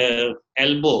this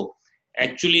elbow,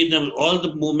 actually all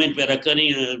the movement were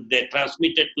occurring, they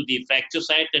transmitted to the fracture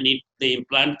site and the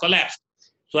implant collapsed.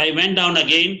 So I went down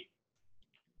again.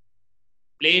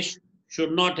 Place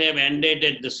should not have ended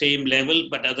at the same level,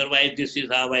 but otherwise this is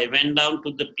how I went down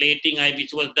to the plating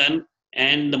which was done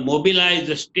and mobilized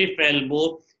the stiff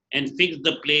elbow and fixed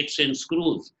the plates and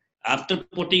screws. After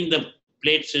putting the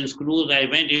plates and screws, I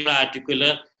went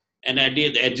intra-articular and I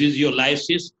did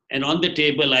adhesiolysis, and on the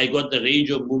table I got the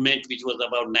range of movement which was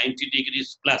about 90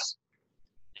 degrees plus.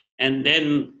 And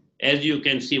then as you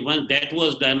can see, once that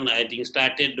was done, I think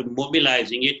started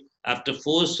mobilizing it. After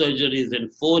 4 surgeries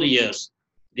and 4 years,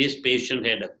 this patient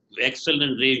had an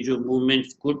excellent range of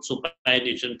movements, good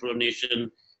supination,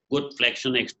 pronation, good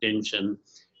flexion extension.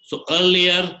 So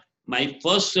earlier, my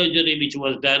first surgery which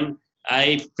was done,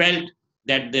 I felt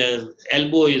that the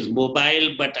elbow is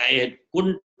mobile, but I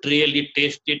couldn't really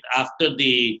test it after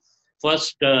the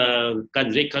first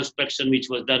reconstruction which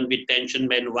was done with tension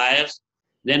band wires.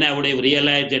 Then I would have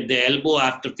realized that the elbow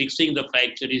after fixing the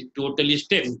fracture is totally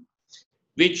stiff,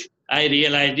 which I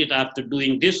realized it after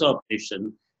doing this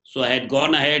operation. So I had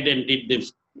gone ahead and did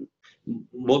this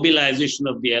mobilization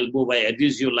of the elbow by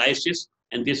adhesiolysis,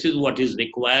 and this is what is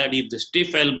required. If the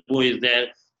stiff elbow is there,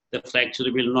 the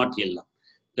fracture will not heal up.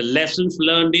 The lessons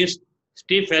learned is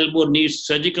stiff elbow needs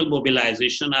surgical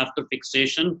mobilization after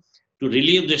fixation to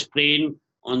relieve the strain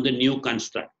on the new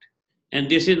construct. And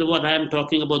this is what I am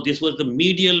talking about. This was the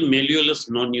medial malleolus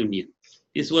non-union.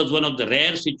 This was one of the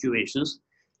rare situations.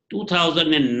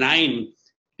 2009,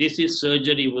 this is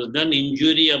surgery was done,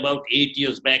 injury about 8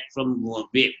 years back from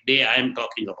the day I am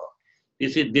talking about.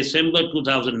 This is December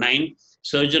 2009,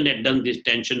 surgeon had done this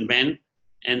tension band.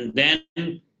 And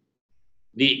then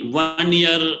the 1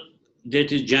 year,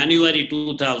 that is January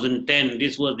 2010,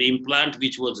 this was the implant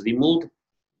which was removed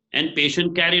and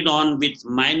patient carried on with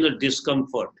minor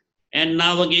discomfort. And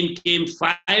now again came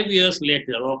 5 years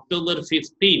later, October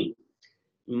 15,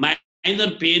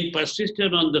 minor pain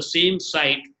persisted on the same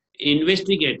site,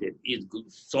 investigated,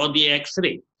 saw the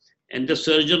X-ray, and the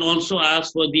surgeon also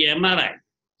asked for the MRI.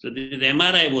 So the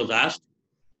MRI was asked,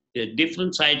 the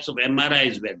different sites of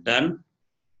MRIs were done.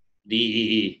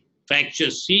 The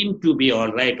fracture seemed to be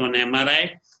all right on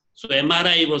MRI. So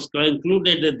MRI was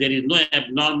concluded that there is no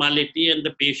abnormality and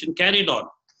the patient carried on.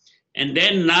 And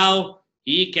then now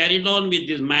he carried on with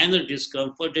this minor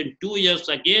discomfort, and 2 years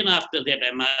again after that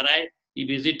MRI, he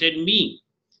visited me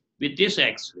with this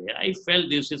X-ray. I felt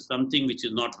this is something which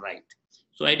is not right.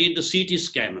 So I did the CT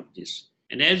scan of this.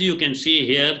 And as you can see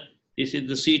here, this is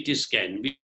the CT scan,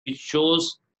 which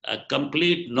shows a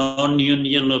complete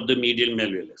non-union of the medial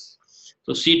malleolus.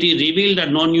 So CT revealed a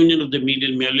non-union of the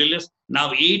medial malleolus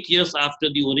now 8 years after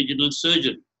the original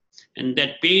surgery. And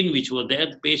that pain which was there,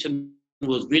 the patient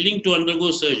was willing to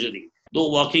undergo surgery, though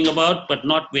walking about, but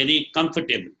not very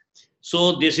comfortable.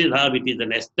 So this is how it is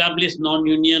an established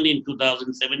non-union. In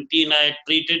 2017, I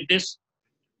treated this.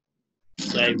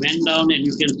 So I went down and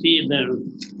you can see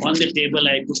on the table,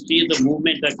 I could see the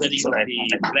movement occurring of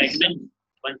the fragment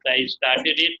once I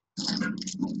started it.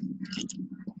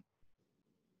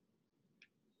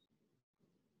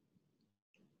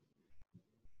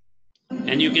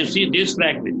 And you can see this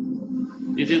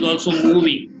fragment. This is also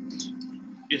moving.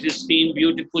 This is seen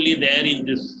beautifully there in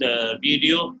this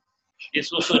video.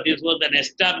 This was an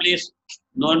established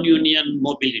non-union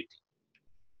mobility.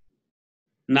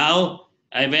 Now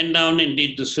I went down and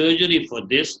did the surgery for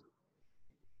this.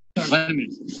 1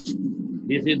 minute.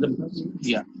 This is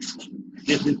the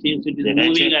This is since it is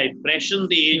moving. I pressure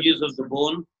the edges of the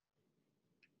bone.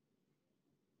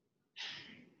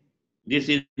 This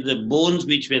is the bones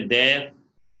which were there.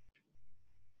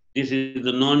 This is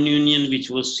the non-union which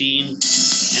was seen.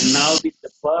 And now with the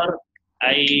burr,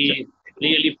 I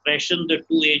really pressured the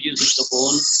two edges of the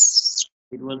bone.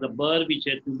 It was the burr which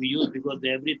had to be used because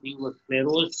everything was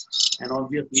sclerosed, and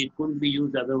obviously it couldn't be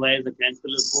used otherwise. The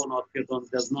cancellous bone osteotome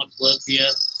does not work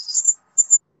here.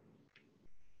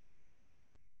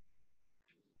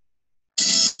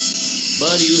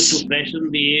 Burr used to pressure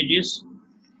the edges,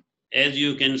 as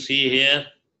you can see here.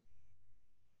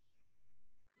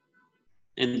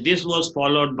 And this was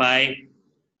followed by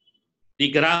the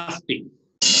grafting.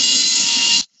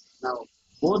 Now,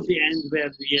 both the ends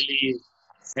were really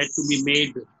had to be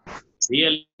made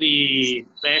really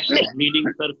fresh bleeding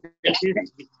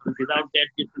surfaces. Without that,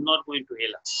 it is not going to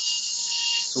heal up.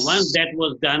 So once that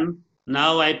was done,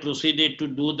 now I proceeded to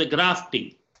do the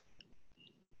grafting.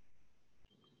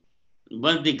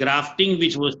 Once the grafting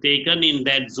which was taken in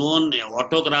that zone,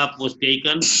 autograft was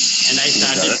taken, and I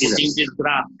started putting this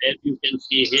graft. As you can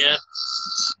see here,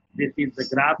 this is the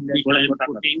graft which I am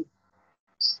putting.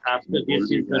 After this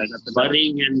is the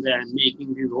burring and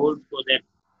making these holes so that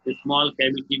the small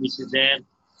cavity which is there,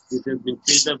 this has been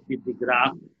filled up with the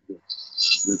graft.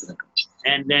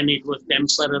 And then it was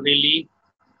temporarily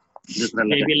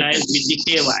stabilized with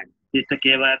the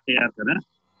K-wire.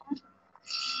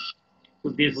 So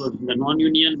this was the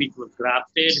non-union which was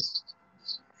grafted.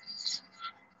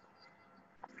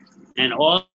 And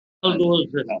all those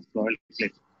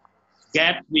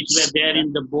gaps which were there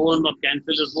in the bone of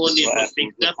cancellous bone, it was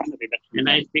fixed up, and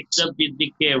I fixed up with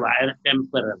the K-wire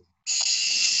temporarily.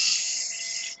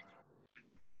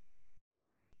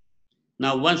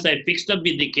 Now, once I fixed up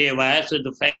with the K-wire, so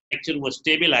the fracture was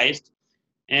stabilized,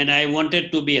 and I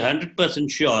wanted to be 100%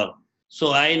 sure.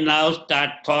 So I now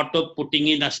thought of putting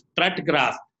in a strut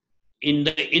graft in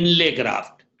the inlay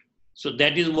graft. So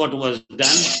that is what was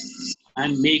done.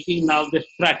 I'm making now the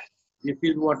strut. This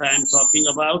is what I am talking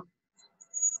about.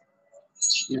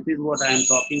 This is what I am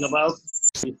talking about.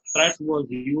 The strut was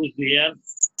used here.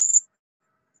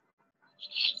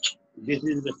 This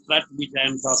is the strut which I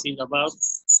am talking about.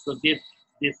 So this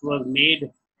was made,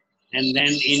 and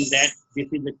then in that, this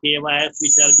is the K-wires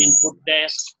which are being put there.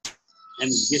 And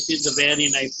this is the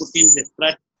wherein I put in the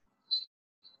strut.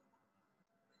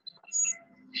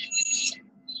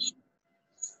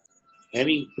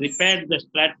 Having prepared the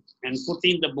strut and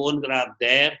putting the bone graft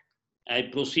there, I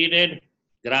proceeded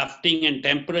grafting and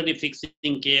temporary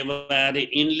fixing K-wire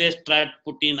inlay strut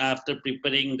put in after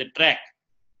preparing the track.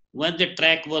 Once the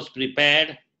track was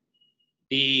prepared,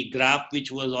 the graft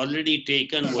which was already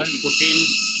taken was put in.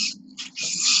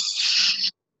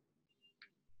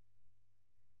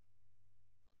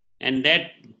 And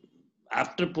that,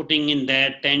 after putting in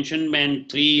that tension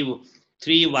band, three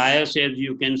wires, as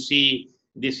you can see,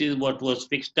 this is what was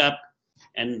fixed up,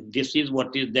 and this is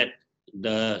what is that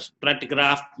the strut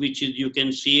graft, which is, you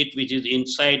can see it, which is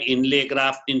inside inlay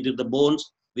graft into the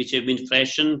bones, which have been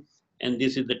fashioned, and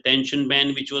this is the tension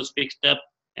band which was fixed up,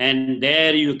 and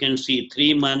there you can see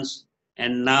 3 months,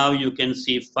 and now you can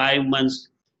see 5 months.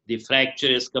 The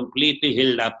fracture is completely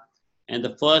healed up. And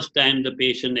the first time the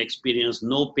patient experienced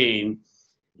no pain,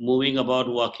 moving about,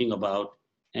 walking about,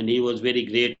 and he was very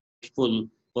grateful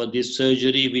for this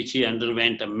surgery, which he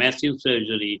underwent, a massive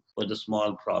surgery for the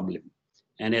small problem,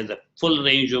 and has a full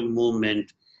range of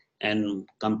movement and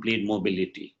complete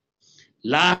mobility.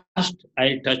 Last,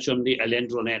 I'll touch on the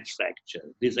alendronate fracture.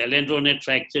 This alendronate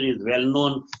fracture is well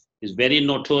known, is very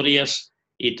notorious.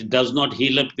 It does not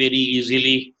heal up very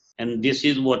easily. And this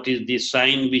is what is the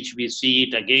sign which we see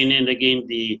it again and again,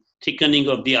 the thickening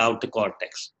of the outer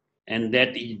cortex. and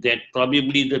that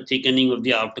probably the thickening of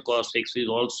the outer cortex is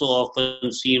also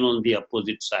often seen on the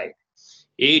opposite side.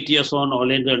 8 years on,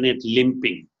 Alendronate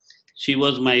limping. She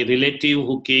was my relative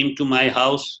who came to my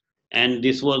house, and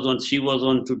she was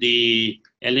on to the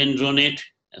Alendronate.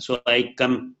 So I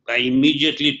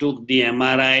immediately took the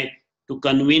MRI to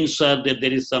convince her that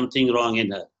there is something wrong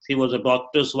in her. She was a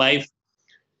doctor's wife.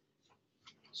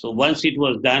 So once it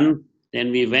was done,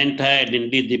 then we went ahead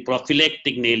and did the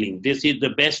prophylactic nailing. This is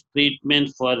the best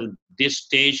treatment for this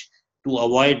stage to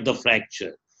avoid the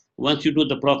fracture. Once you do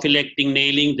the prophylactic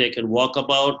nailing, they can walk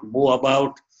about, move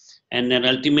about, and then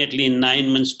ultimately in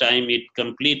 9 months' time, it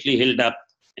completely healed up,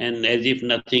 and as if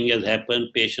nothing has happened,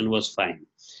 patient was fine.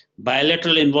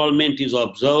 Bilateral involvement is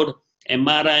observed.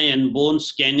 MRI and bone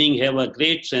scanning have a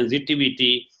great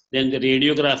sensitivity than the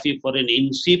radiography for an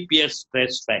incipient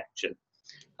stress fracture.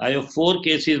 I have 4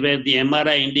 cases where the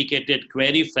MRI indicated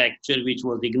query fracture, which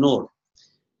was ignored.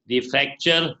 The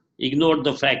fracture ignored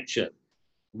the fracture.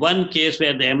 1 case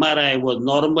where the MRI was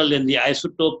normal and the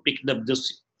isotope picked up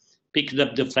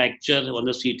the fracture on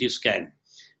the CT scan.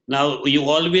 Now, you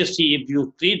always see if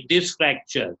you treat this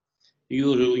fracture,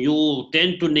 you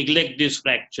tend to neglect this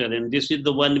fracture, and this is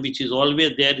the one which is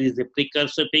always there, is the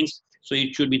precursor things. So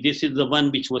it should be, this is the one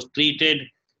which was treated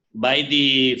by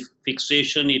the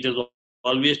fixation. It is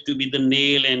always to be the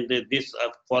nail, and this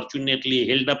fortunately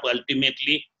held up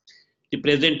ultimately. They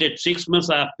presented 6 months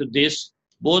after this.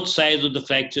 Both sides of the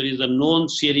fracture is known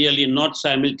serially, not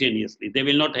simultaneously. They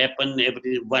will not happen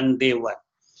every one day one.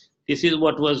 This is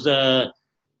what was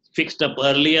fixed up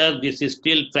earlier. This is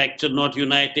still fracture not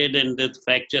united, and the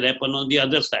fracture happened on the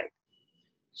other side.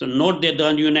 So note the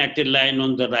non-united line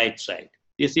on the right side.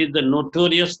 This is the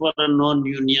notorious for a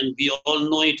non-union. We all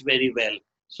know it very well.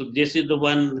 So this is the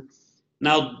one.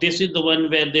 Now this is the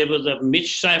one where there was a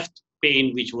midshaft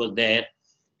pain which was there.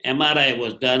 MRI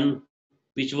was done,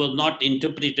 which was not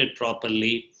interpreted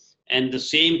properly. And the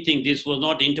same thing, this was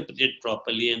not interpreted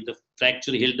properly, and the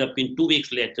fracture healed up. In 2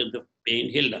 weeks later, the pain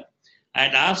healed up. I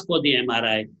had asked for the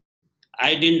MRI.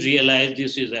 I didn't realize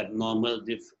this is abnormal.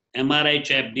 The MRI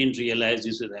chap didn't realize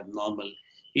this is abnormal.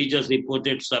 He just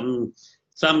reported some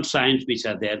signs which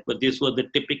are there, but this was the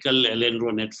typical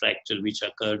Alendronate fracture which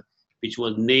occurred, which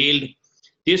was nailed.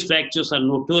 These fractures are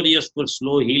notorious for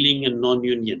slow healing and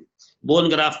non-union. Bone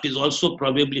graft is also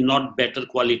probably not better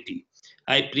quality.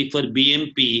 I prefer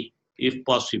BMP if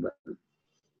possible,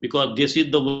 because this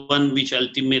is the one which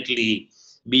ultimately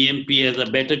BMP has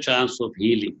a better chance of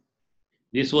healing.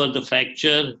 This was the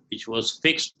fracture which was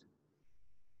fixed.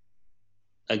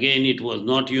 Again, it was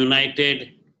not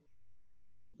united.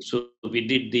 So we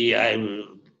did the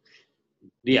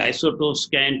isotope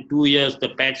scan, 2 years, the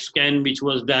PET scan which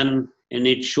was done, and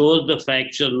it shows the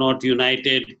fracture not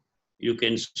united. You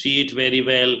can see it very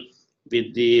well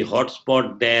with the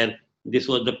hotspot there. This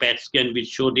was the PET scan which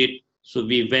showed it. So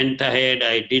we went ahead,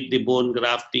 I did the bone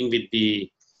grafting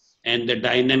and the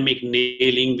dynamic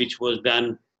nailing which was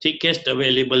done, thickest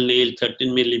available nail,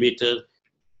 13 millimeters.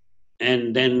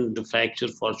 And then the fracture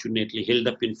fortunately healed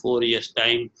up in 4 years'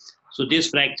 time. So these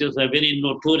fractures are very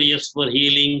notorious for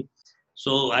healing.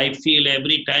 So I feel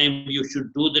every time you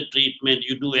should do the treatment,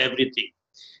 you do everything.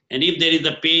 And if there is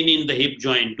a pain in the hip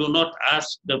joint, do not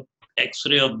ask the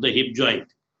X-ray of the hip joint.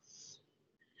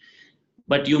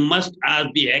 But you must ask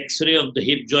the X-ray of the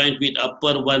hip joint with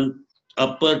upper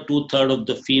 2/3 of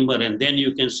the femur, and then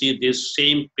you can see this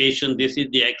same patient. This is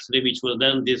the X-ray which was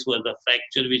done. This was the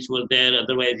fracture which was there.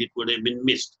 Otherwise, it would have been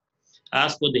missed.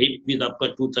 Ask for the hip with upper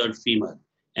 2/3 femur.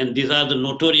 And these are the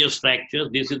notorious fractures.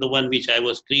 This is the one which I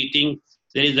was treating.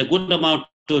 There is a good amount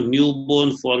of new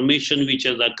bone formation which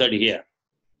has occurred here.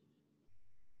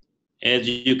 As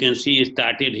you can see, it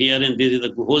started here, and this is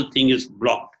the whole thing is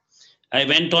blocked. I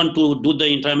went on to do the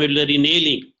intramedullary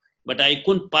nailing, but I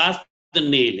couldn't pass the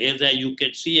nail. As you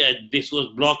can see, this was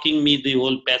blocking me, the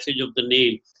whole passage of the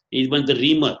nail, even the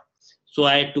reamer. So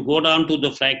I had to go down to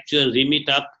the fracture, ream it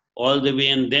up all the way,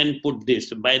 and then put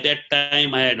this. By that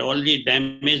time, I had already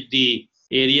damaged the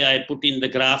area. I put in the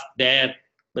graft there,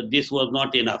 but this was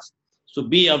not enough. So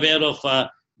be aware of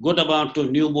a good amount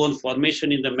of new bone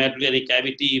formation in the medullary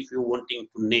cavity if you're wanting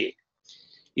to nail.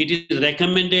 It is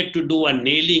recommended to do a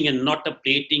nailing and not a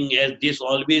plating, as this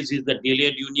always is the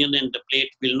delayed union and the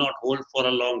plate will not hold for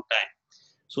a long time.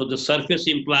 So the surface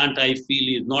implant, I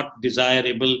feel, is not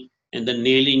desirable, and the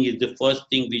nailing is the first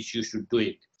thing which you should do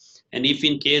it. And if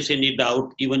in case any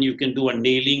doubt, even you can do a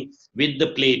nailing with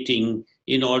the plating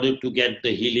in order to get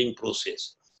the healing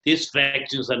process. These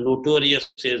fractures are notorious,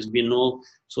 as we know.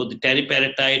 So the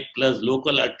teriparatide plus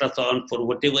local ultrasound for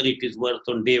whatever it is worth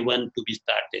on day one to be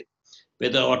started.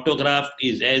 Whether autograft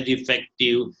is as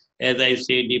effective as I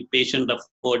said, if patient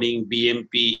affording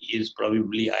BMP is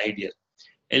probably ideal.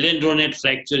 Alendronate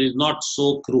fracture is not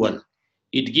so cruel.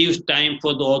 It gives time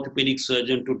for the orthopedic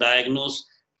surgeon to diagnose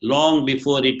long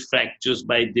before it fractures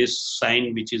by this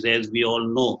sign, which is, as we all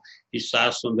know, it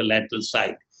starts on the lateral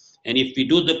side. And if we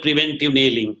do the preventive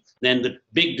nailing, then the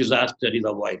big disaster is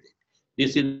avoided.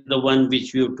 This is the one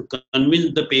which we have to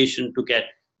convince the patient to get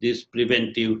this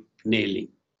preventive nailing.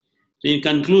 So in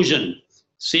conclusion,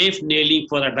 safe nailing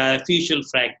for a diaphyseal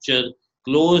fracture,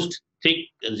 closed, thick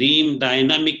ream,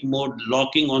 dynamic mode,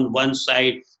 locking on one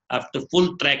side after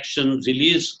full traction,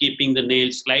 release, keeping the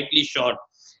nail slightly short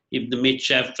if the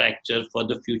midshaft fracture for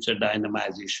the future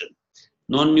dynamization.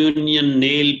 Non-union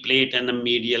nail plate and a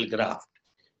medial graft.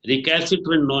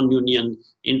 Recalcitrant non-union,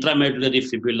 intramedullary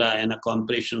fibula and a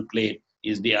compression plate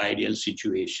is the ideal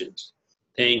situations.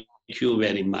 Thank you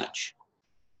very much.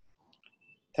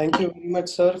 Thank you very much,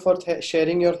 sir, for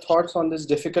sharing your thoughts on this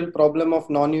difficult problem of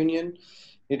non-union.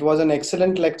 It was an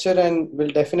excellent lecture and will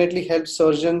definitely help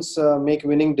surgeons make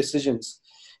winning decisions.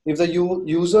 If the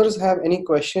users have any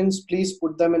questions, please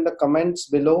put them in the comments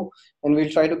below and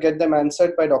we'll try to get them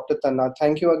answered by Dr. Tanna.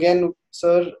 Thank you again,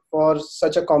 sir, for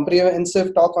such a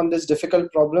comprehensive talk on this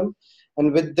difficult problem.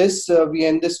 And with this, we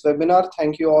end this webinar.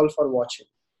 Thank you all for watching.